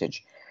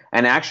advantage?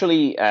 And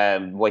actually,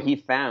 what he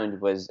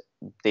found was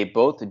they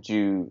both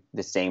do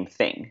the same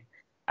thing.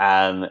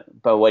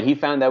 But what he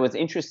found that was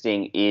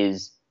interesting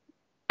is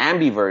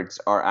ambiverts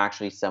are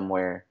actually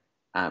somewhere.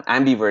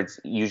 Ambiverts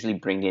usually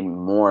bring in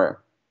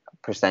more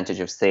percentage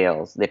of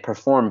sales. They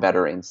perform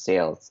better in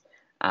sales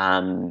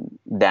than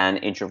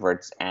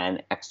introverts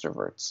and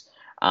extroverts.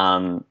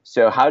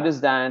 So how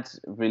does that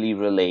really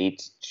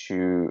relate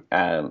to?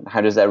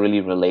 How does that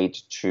really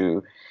relate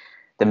to?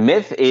 The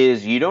myth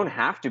is you don't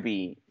have to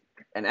be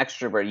an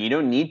extrovert. You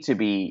don't need to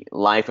be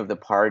life of the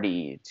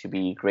party to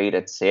be great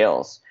at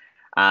sales.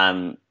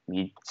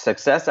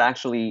 Success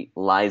actually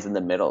lies in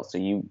the middle. So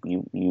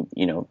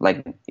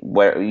like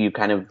where you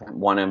kind of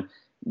want to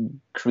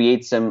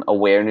create some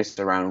awareness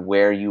around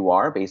where you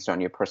are based on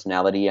your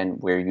personality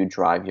and where you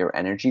drive your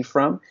energy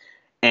from,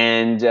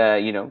 and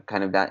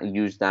kind of that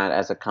use that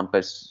as a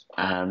compass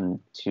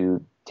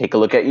to take a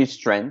look at your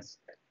strengths,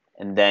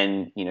 and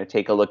then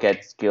take a look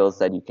at skills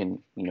that you can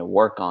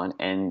work on,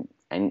 and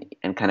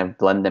kind of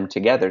blend them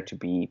together to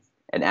be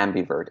an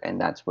ambivert,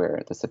 and that's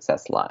where the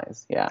success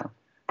lies. Yeah.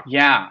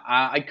 Yeah,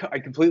 I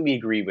completely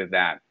agree with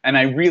that, and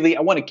I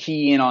want to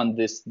key in on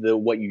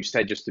what you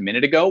said just a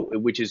minute ago,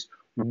 which is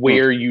Mm-hmm.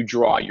 where you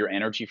draw your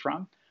energy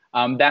from.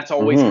 That's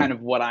always Mm-hmm. kind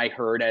of what I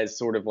heard as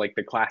sort of like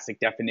the classic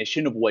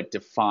definition of what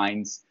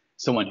defines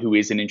someone who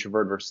is an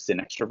introvert versus an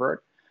extrovert.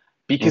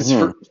 Because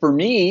Mm-hmm. for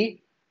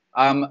me,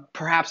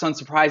 perhaps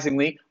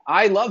unsurprisingly,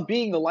 I love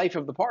being the life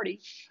of the party.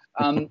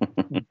 Um,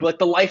 but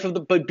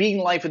being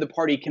the life of the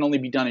party can only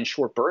be done in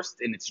short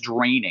bursts, and it's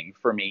draining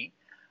for me.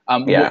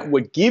 Yeah.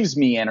 What gives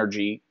me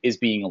energy is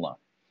being alone.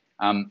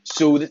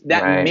 So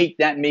Right.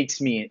 that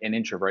makes me an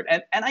introvert.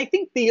 And I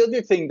think the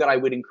other thing that I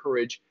would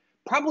encourage,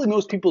 probably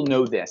most people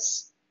know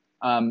this,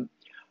 um,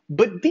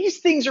 but these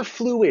things are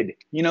fluid.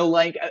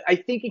 Like I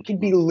think it can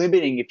be Mm-hmm.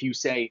 limiting if you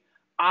say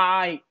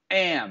I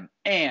am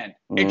an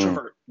Mm.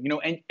 introvert.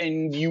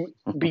 And you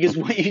because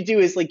what you do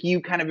is like you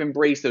kind of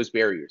embrace those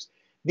barriers.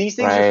 These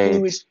things are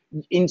fluid.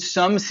 Right. In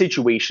some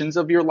situations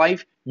of your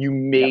life, you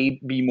Yep.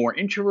 may be more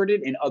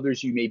introverted. In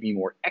others, you may be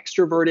more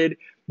extroverted.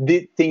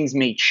 Things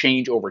may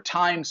change over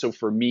time. So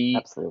for me,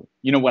 Absolutely.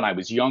 when I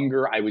was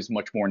younger, I was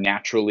much more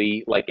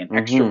naturally like an Mm-hmm.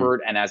 extrovert.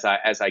 And as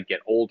I get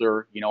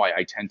older,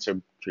 I tend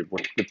to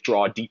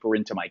withdraw deeper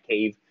into my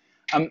cave.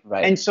 And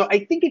Right. so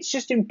I think it's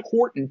just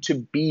important to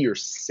be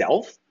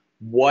yourself,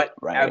 Right.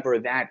 whatever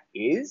that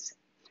is,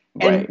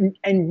 Right.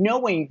 and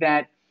knowing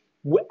that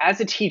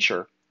as a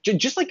teacher,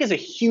 just like as a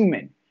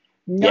human,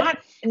 Yeah.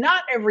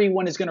 not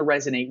everyone is going to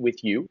resonate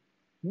with you,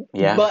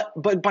 Yeah.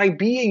 but by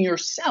being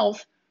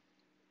yourself,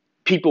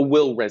 people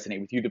will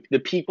resonate with you. The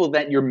people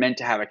that you're meant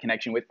to have a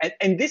connection with,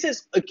 and this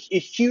is a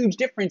huge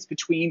difference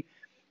between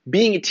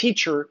being a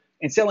teacher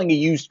and selling a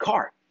used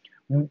car.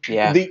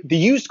 Yeah. The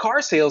used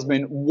car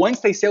salesman, once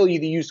they sell you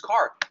the used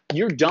car,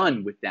 you're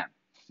done with them,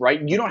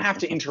 right? You don't have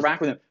to interact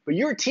with them, but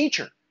you're a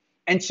teacher.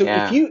 And so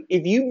if Yeah.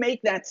 you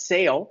make that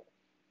sale,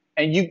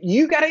 and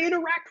you got to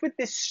interact with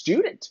this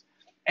student.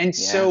 And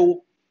Yeah.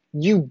 so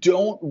you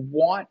don't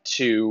want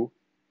to,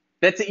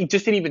 that's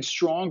just an even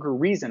stronger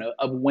reason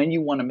of when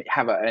you want to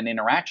have an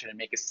interaction and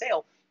make a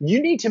sale,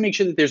 you need to make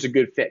sure that there's a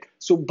good fit.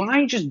 So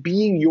by just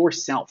being Yeah.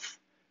 yourself,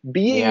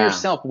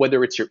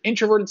 whether it's your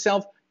introverted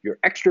self, your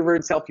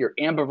extroverted self, your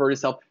ambiverted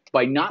self,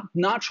 by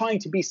not trying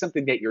to be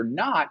something that you're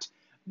not,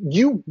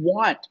 you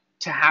want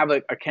to have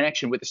a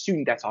connection with a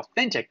student that's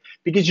authentic,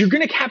 because you're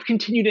going to have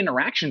continued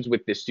interactions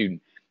with this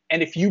student.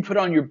 And if you put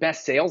on your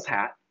best sales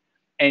hat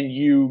and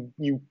you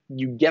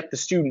get the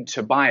student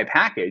to buy a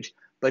package,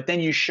 but then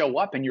you show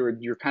up and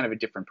you're kind of a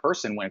different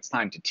person when it's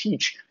time to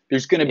teach,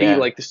 there's going to be Yeah.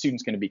 like the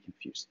student's going to be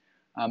confused.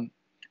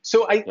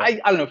 So Yeah.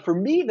 I don't know. For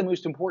me, the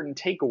most important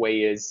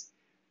takeaway is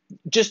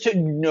just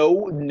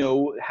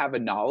to have a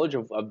knowledge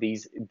of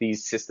these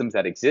systems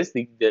that exist,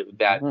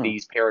 that Mhm.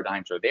 these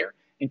paradigms are there,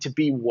 and to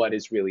be what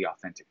is really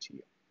authentic to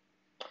you.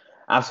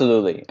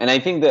 Absolutely. And I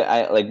think that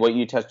I like what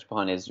you touched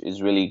upon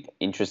is really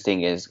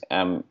interesting is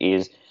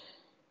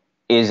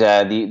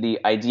the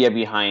idea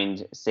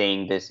behind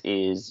saying this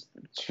is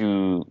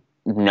to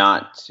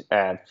not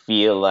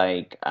feel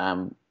like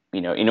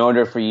in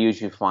order for you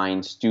to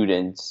find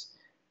students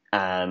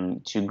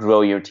to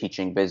grow your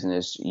teaching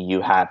business,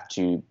 you have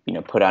to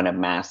put on a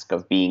mask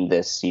of being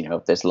this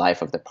this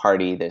life of the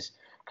party, this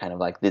kind of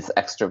like this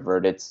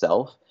extroverted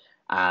self.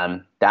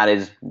 That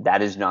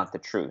is not the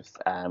truth.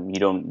 You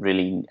don't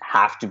really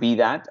have to be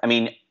that. I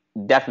mean,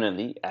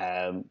 definitely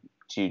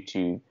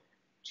to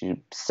to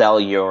sell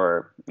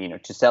your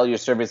to sell your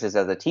services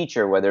as a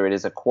teacher, whether it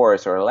is a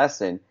course or a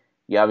lesson,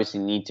 you obviously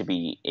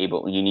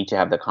you need to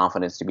have the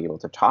confidence to be able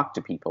to talk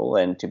to people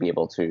and to be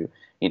able to,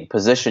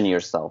 position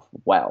yourself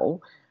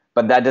well.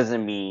 But that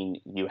doesn't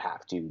mean you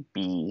have to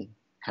be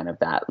kind of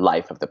that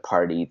life of the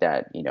party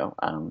that,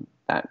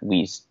 that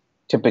we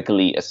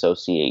typically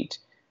associate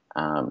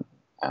um,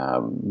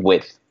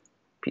 with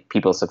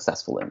people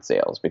successful in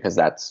sales, because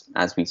that's,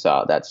 as we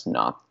saw, that's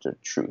not the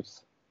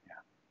truth.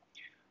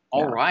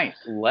 All Yeah. right,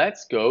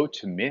 let's go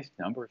to myth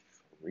number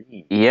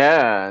three.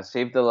 Yeah,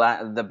 save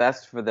the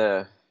best for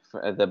the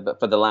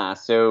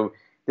last. So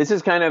this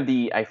is kind of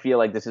I feel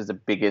like this is the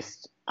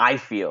biggest. I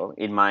feel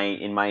in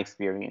my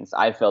experience,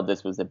 I felt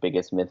this was the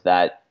biggest myth,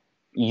 that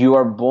you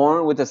are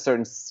born with a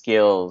certain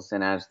skills,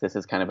 and as this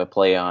is kind of a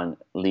play on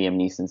Liam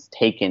Neeson's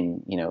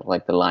Taken,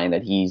 like the line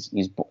that he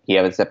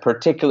has a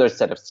particular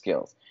set of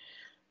skills.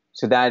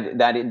 So that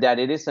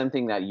it is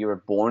something that you're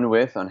born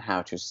with on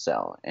how to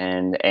sell,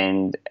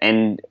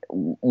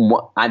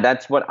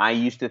 that's what I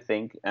used to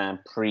think,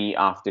 pre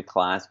off the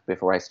class,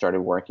 before I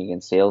started working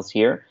in sales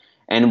here.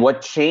 And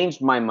what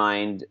changed my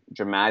mind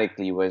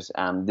dramatically was,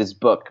 this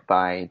book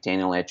by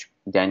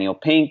Daniel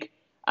Pink,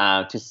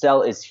 "To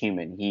Sell is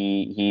Human."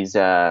 He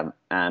doesn't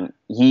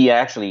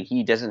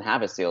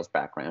have a sales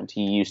background.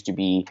 He used to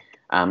be,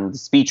 the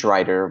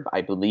speechwriter, I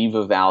believe,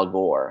 of Al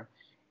Gore.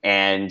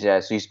 And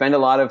so he spent a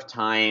lot of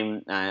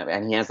time,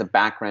 and he has a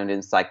background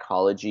in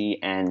psychology.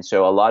 And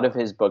so a lot of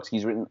his books,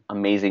 he's written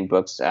amazing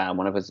books.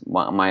 One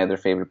of my other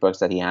favorite books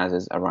that he has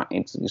is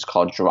it's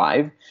called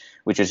Drive,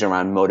 which is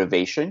around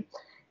motivation.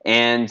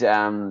 And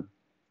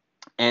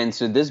and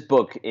so this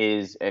book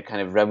is,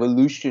 kind of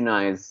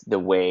revolutionized the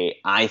way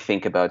I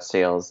think about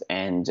sales,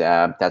 and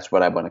that's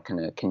what I want to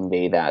kind of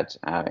convey that,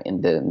 in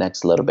the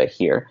next little bit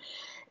here.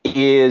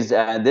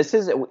 This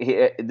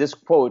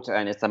quote,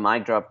 and it's a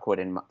mic drop quote,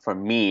 and for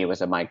me it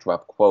was a mic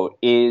drop quote,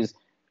 is,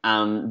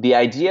 the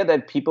idea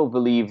that people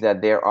believe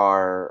that there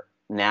are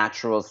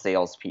natural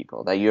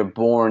salespeople, that you're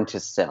born to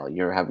sell,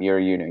 you have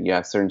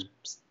certain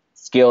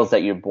skills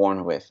that you're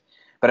born with.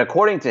 But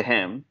according to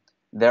him,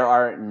 there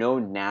are no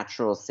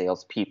natural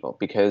salespeople,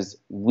 because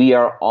we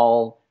are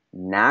all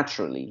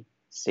naturally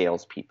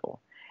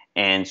salespeople.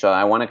 And so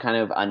I want to kind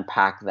of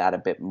unpack that a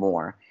bit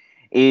more.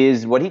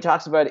 Is what he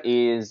talks about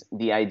is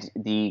the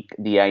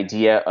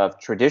idea of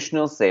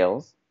traditional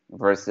sales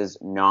versus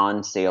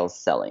non-sales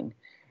selling.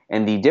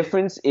 And the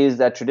difference is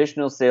that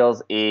traditional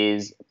sales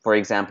is, for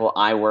example,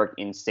 I work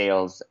in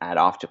sales at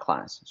Off to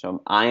Class.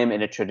 So I am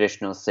in a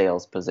traditional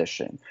sales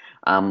position.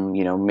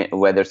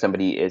 Whether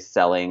somebody is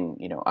selling,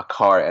 a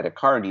car at a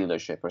car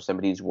dealership, or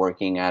somebody's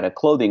working at a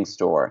clothing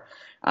store,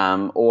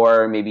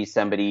 or maybe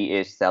somebody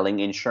is selling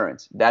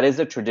insurance. That is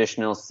a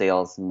traditional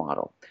sales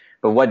model.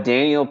 But what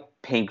Daniel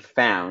Pink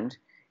found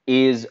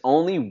is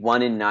only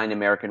 1 in 9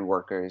 American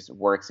workers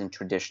works in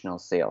traditional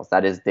sales.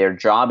 That is, their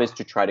job is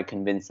to try to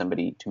convince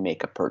somebody to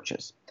make a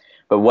purchase.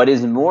 But what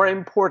is more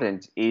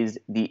important is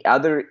the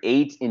other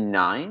 8 in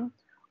 9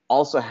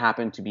 also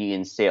happen to be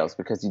in sales,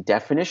 because the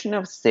definition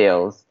of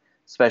sales,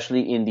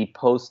 especially in the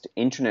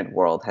post-internet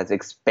world, has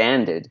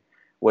expanded,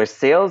 where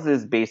sales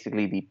is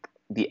basically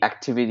the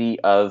activity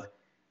of,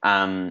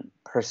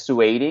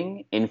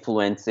 persuading,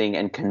 influencing,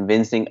 and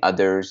convincing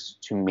others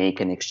to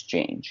make an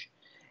exchange.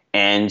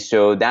 And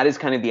so that is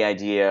kind of the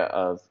idea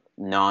of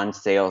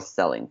non-sales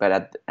selling.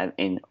 But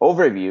in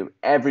overview,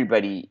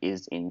 everybody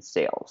is in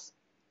sales.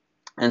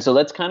 And so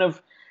let's kind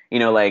of,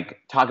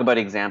 like, talk about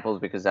examples,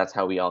 because that's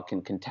how we all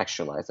can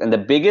contextualize. And the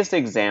biggest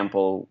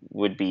example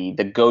would be,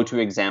 the go-to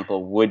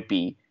example would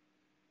be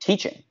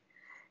teaching.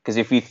 Because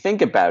if you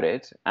think about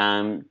it,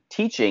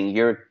 teaching,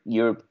 you're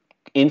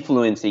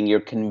influencing, you're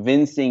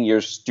convincing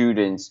your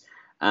students,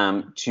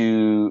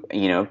 to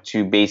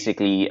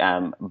basically,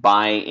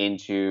 buy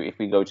into. If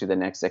we go to the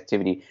next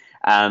activity,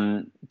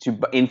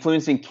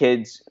 influencing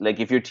kids,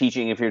 like if you're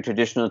a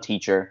traditional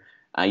teacher,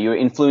 you're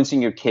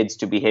influencing your kids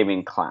to behave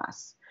in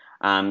class.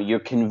 You're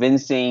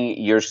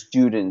convincing your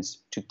students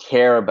to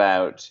care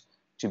about,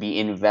 to be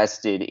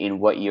invested in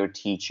what you're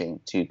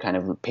teaching, to kind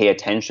of pay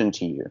attention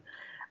to you.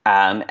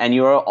 And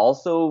you're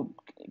also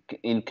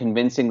in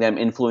convincing them,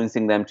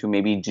 influencing them to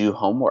maybe do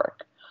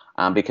homework,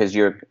 because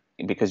you're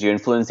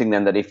influencing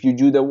them that if you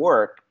do the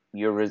work,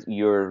 your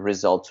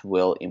results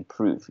will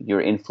improve.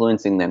 You're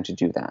influencing them to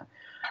do that.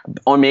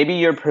 Or maybe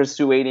you're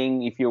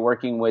persuading, if you're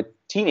working with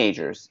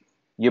teenagers,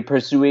 you're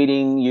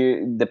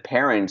persuading the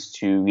parents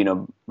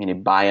to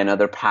buy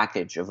another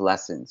package of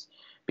lessons,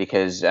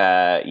 because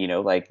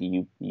like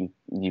you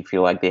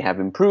feel like they have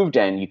improved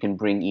and you can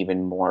bring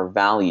even more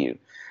value.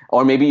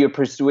 Or maybe you're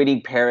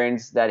persuading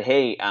parents that,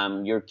 hey,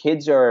 your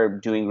kids are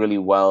doing really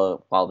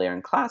well while they're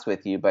in class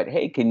with you, but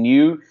hey, can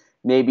you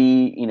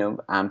maybe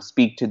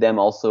speak to them,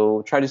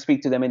 also try to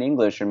speak to them in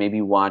English, or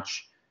maybe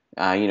watch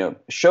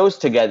shows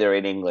together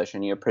in English,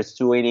 and you're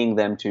persuading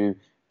them to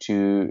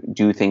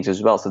do things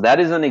as well. So that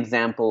is an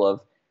example of,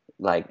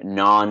 like,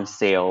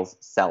 non-sales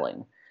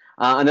selling.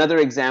 Another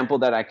example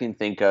that I can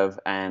think of,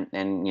 and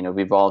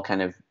we've all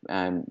kind of,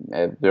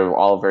 we're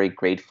all very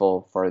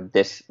grateful for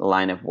this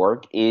line of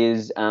work,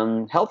 is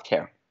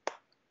healthcare.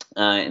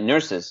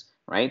 Nurses,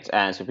 right?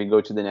 So if we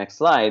go to the next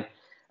slide,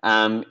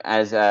 and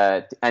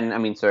I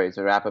mean, sorry,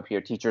 to wrap up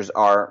here, teachers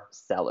are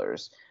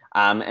sellers.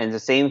 And the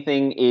same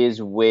thing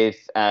is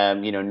with,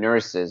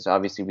 nurses.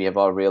 Obviously, we have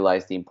all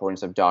realized the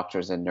importance of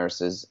doctors and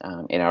nurses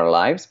in our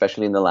lives,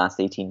 especially in the last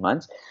 18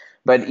 months.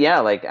 But yeah,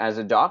 like as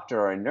a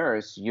doctor or a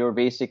nurse, you're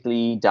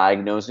basically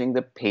diagnosing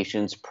the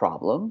patient's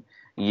problem.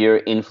 You're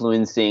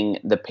influencing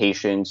the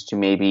patient to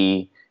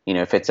maybe,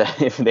 if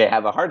if they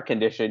have a heart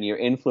condition, you're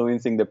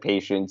influencing the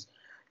patient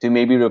to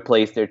maybe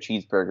replace their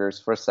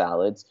cheeseburgers for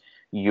salads.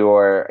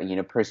 You're,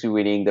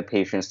 persuading the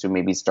patients to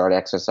maybe start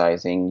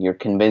exercising. You're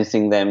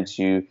convincing them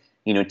to,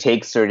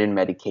 take certain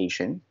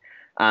medication.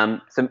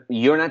 So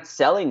you're not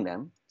selling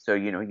them. So,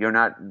 you're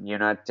not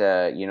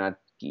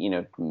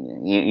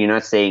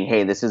saying,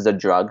 hey, this is a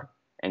drug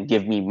and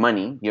give me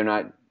money. You're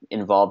not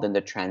involved in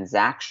the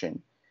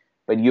transaction,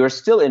 but you're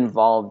still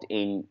involved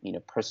in,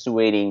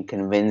 persuading,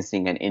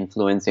 convincing, and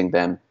influencing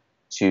them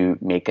to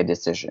make a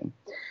decision.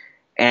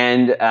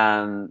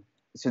 And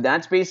so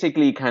that's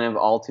basically kind of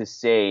all to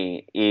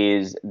say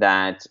is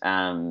that,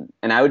 and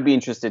I would be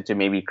interested to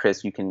maybe,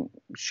 Chris, you can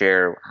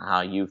share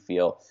how you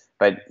feel.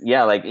 But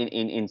yeah, like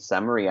in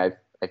summary, I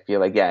feel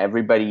like, yeah,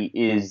 everybody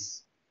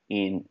is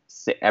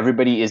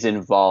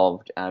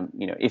involved.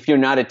 If you're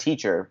not a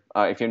teacher,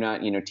 if you're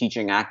not,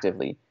 teaching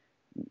actively,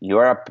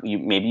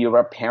 maybe you're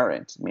a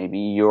parent, maybe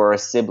you're a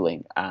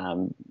sibling.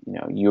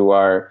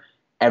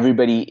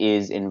 Everybody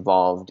is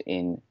involved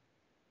in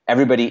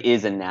everybody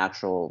is a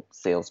natural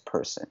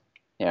salesperson.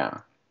 Yeah.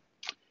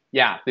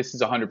 Yeah, this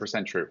is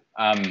 100% true.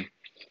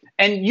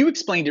 And you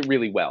explained it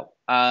really well.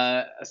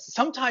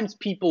 Sometimes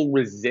people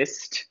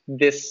resist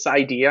this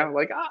idea,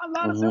 like, I'm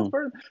not a Mm-hmm.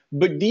 salesperson.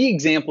 But the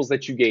examples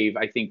that you gave,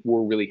 I think,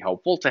 were really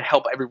helpful to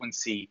help everyone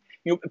see.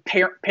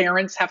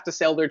 Parents have to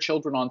sell their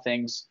children on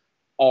things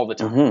all the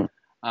time.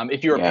 Mm-hmm.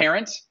 If you're a Yeah.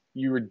 parent,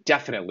 you are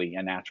definitely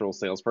a natural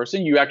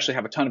salesperson. You actually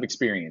have a ton of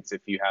experience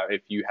if you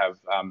have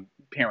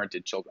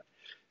parented children.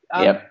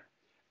 Um, Yep.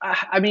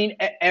 I mean,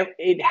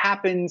 it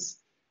happens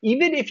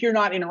even if you're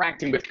not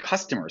interacting with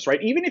customers, right?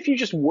 Even if you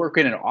just work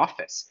in an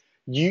office,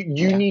 you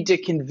Yeah. need to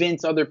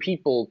convince other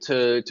people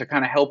to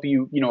kind of help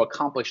you,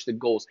 accomplish the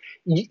goals.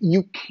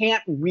 You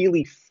can't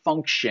really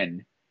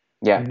function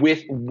Yeah.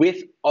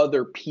 with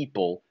other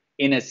people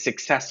in a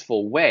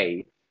successful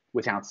way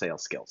without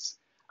sales skills.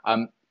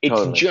 It's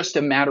Totally. just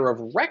a matter of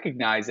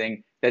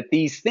recognizing that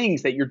these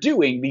things that you're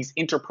doing, these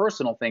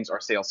interpersonal things, are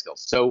sales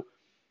skills. So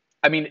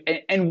I mean,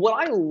 and what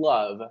I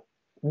love,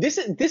 this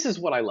is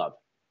what I love,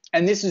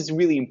 and this is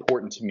really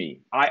important to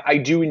me. I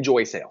do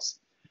enjoy sales.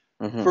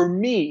 Mm-hmm. For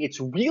me, it's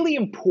really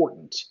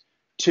important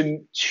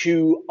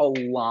to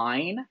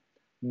align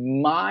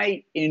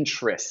my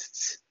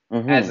interests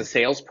as Mm-hmm. a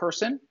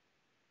salesperson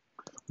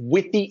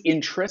with the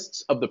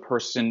interests of the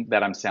person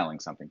that I'm selling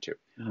something to.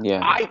 Yeah.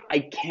 I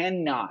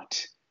cannot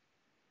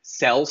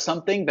sell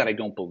something that I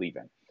don't believe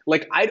in.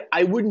 Like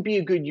I wouldn't be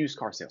a good used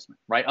car salesman,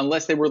 right?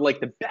 Unless they were like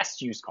the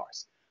best used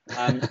cars.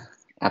 Um,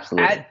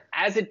 Absolutely.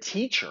 as a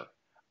teacher,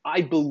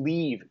 I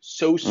believe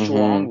so Mm-hmm.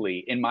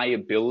 strongly in my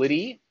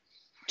ability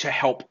to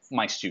help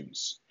my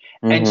students.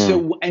 And Mm-hmm.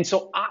 so and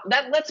so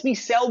that lets me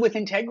sell with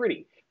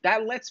integrity.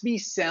 That lets me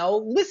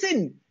sell.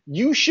 Listen,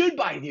 you should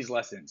buy these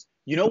lessons.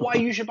 You know why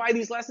you should buy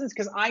these lessons?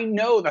 Because I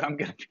know that I'm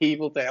going to be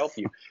able to help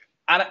you.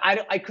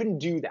 I couldn't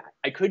do that.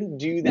 I couldn't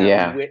do that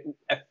Yeah.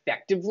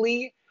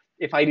 effectively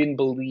if I didn't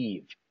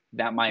believe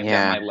that my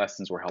Yeah.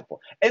 lessons were helpful.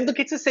 And look,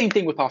 it's the same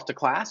thing with off to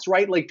class,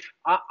 right? Like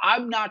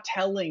I'm not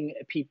telling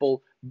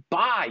people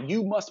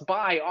you must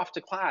buy off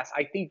to class.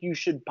 I think you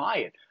should buy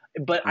it,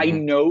 but I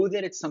Mm-hmm. know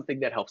that it's something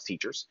that helps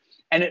teachers,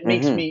 and it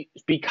makes Mm-hmm. me,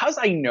 because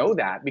I know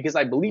that, because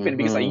I believe in it,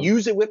 because I Mm-hmm.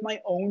 use it with my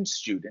own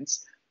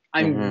students.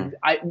 Mm-hmm.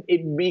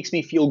 It makes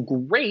me feel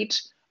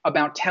great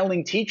about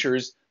telling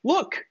teachers,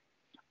 look,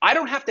 I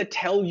don't have to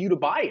tell you to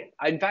buy it.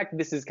 In fact,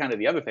 this is kind of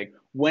the other thing.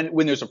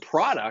 When there's a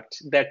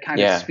product that kind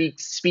of Yeah.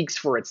 speaks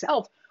for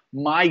itself,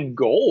 my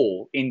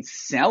goal in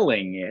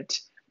selling it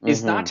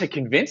is not Mm-hmm. to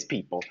convince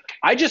people.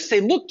 I just say,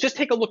 look, just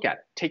take a look at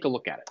it. Take a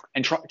look at it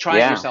and try it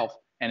Yeah. yourself,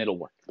 and it'll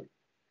work.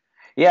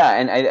 Yeah,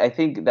 and I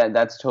think that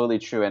that's totally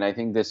true, and I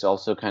think this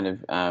also kind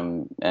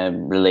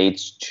of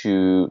relates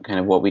to kind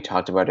of what we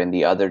talked about in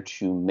the other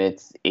two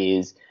myths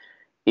is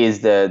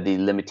the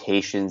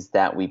limitations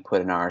that we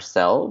put in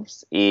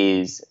ourselves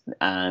is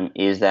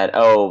that,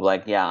 oh,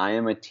 like, yeah, I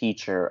am a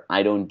teacher,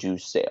 I don't do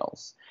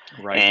sales.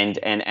 Right.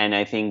 And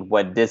I think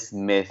what this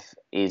myth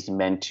is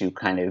meant to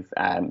kind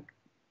of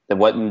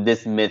what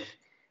this myth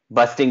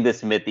busting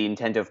this myth, the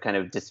intent of kind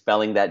of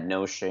dispelling that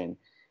notion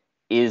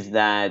is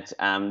that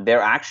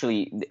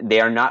they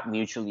are not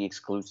mutually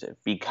exclusive,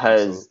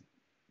 Absolutely.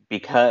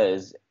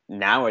 because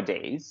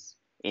nowadays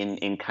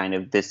in kind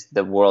of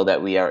the world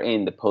that we are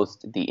in,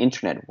 the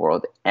internet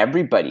world,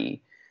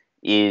 everybody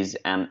is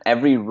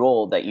every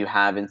role that you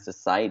have in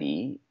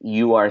society,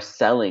 you are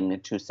selling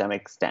to some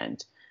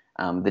extent.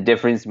 The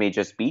difference may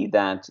just be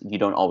that you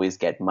don't always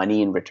get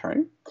money in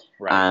return,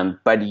 Right.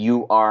 but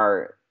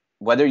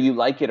whether you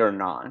like it or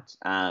not,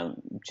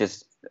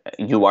 just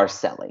you are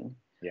selling.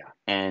 Yeah.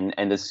 And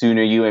the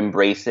sooner you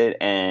embrace it,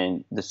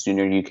 and the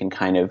sooner you can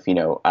kind of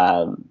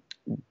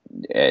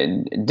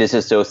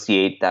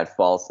disassociate that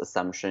false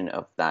assumption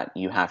of that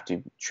you have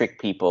to trick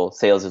people.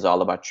 Sales is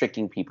all about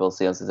tricking people.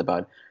 Sales is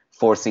about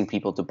forcing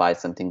people to buy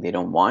something they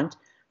don't want.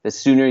 The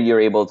sooner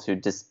you're able to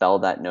dispel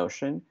that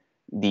notion,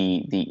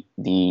 the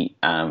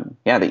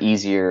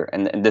easier,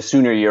 and the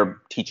sooner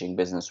your teaching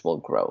business will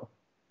grow.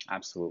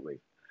 Absolutely.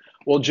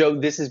 Well, Joe,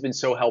 this has been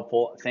so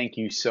helpful. Thank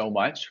you so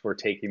much for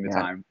taking the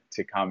Yeah. time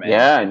to come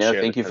Yeah, and no, share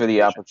this thank you for the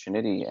presentation.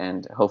 opportunity,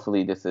 and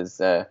hopefully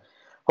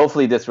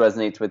this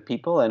resonates with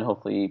people, and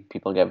hopefully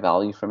people get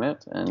value from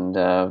it, and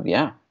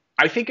yeah.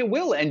 I think it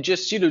will. And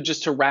just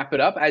just to wrap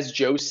it up, as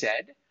Joe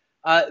said,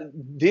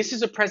 this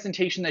is a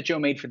presentation that Joe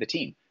made for the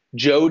team.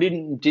 Joe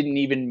didn't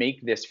even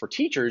make this for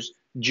teachers.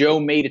 Joe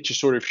made it to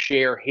sort of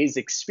share his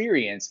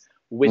experience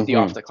with the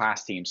off Mm-hmm. the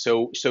class team.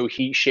 So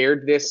he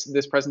shared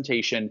this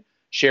presentation,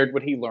 shared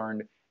what he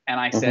learned, and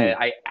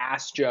Mm-hmm. I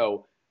asked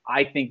Joe,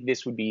 I think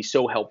this would be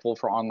so helpful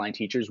for online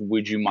teachers.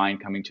 Would you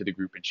mind coming to the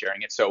group and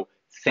sharing it? So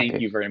thank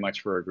Happy. you very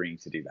much for agreeing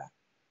to do that.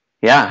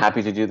 Yeah,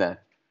 happy to do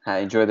that.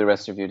 Enjoy the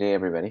rest of your day,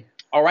 everybody.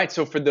 All right.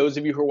 So for those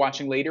of you who are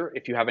watching later,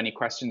 if you have any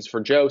questions for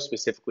Joe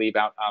specifically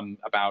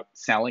about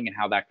selling and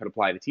how that could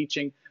apply to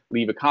teaching,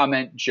 leave a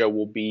comment. Joe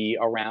will be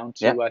around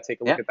Yeah, to take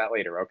a look yeah, at that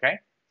later. Okay.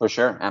 for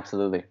sure,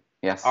 absolutely. All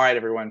Yes. right,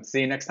 everyone.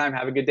 See you next time.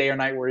 Have a good day or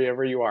night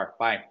wherever you are.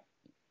 Bye.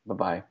 Bye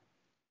bye.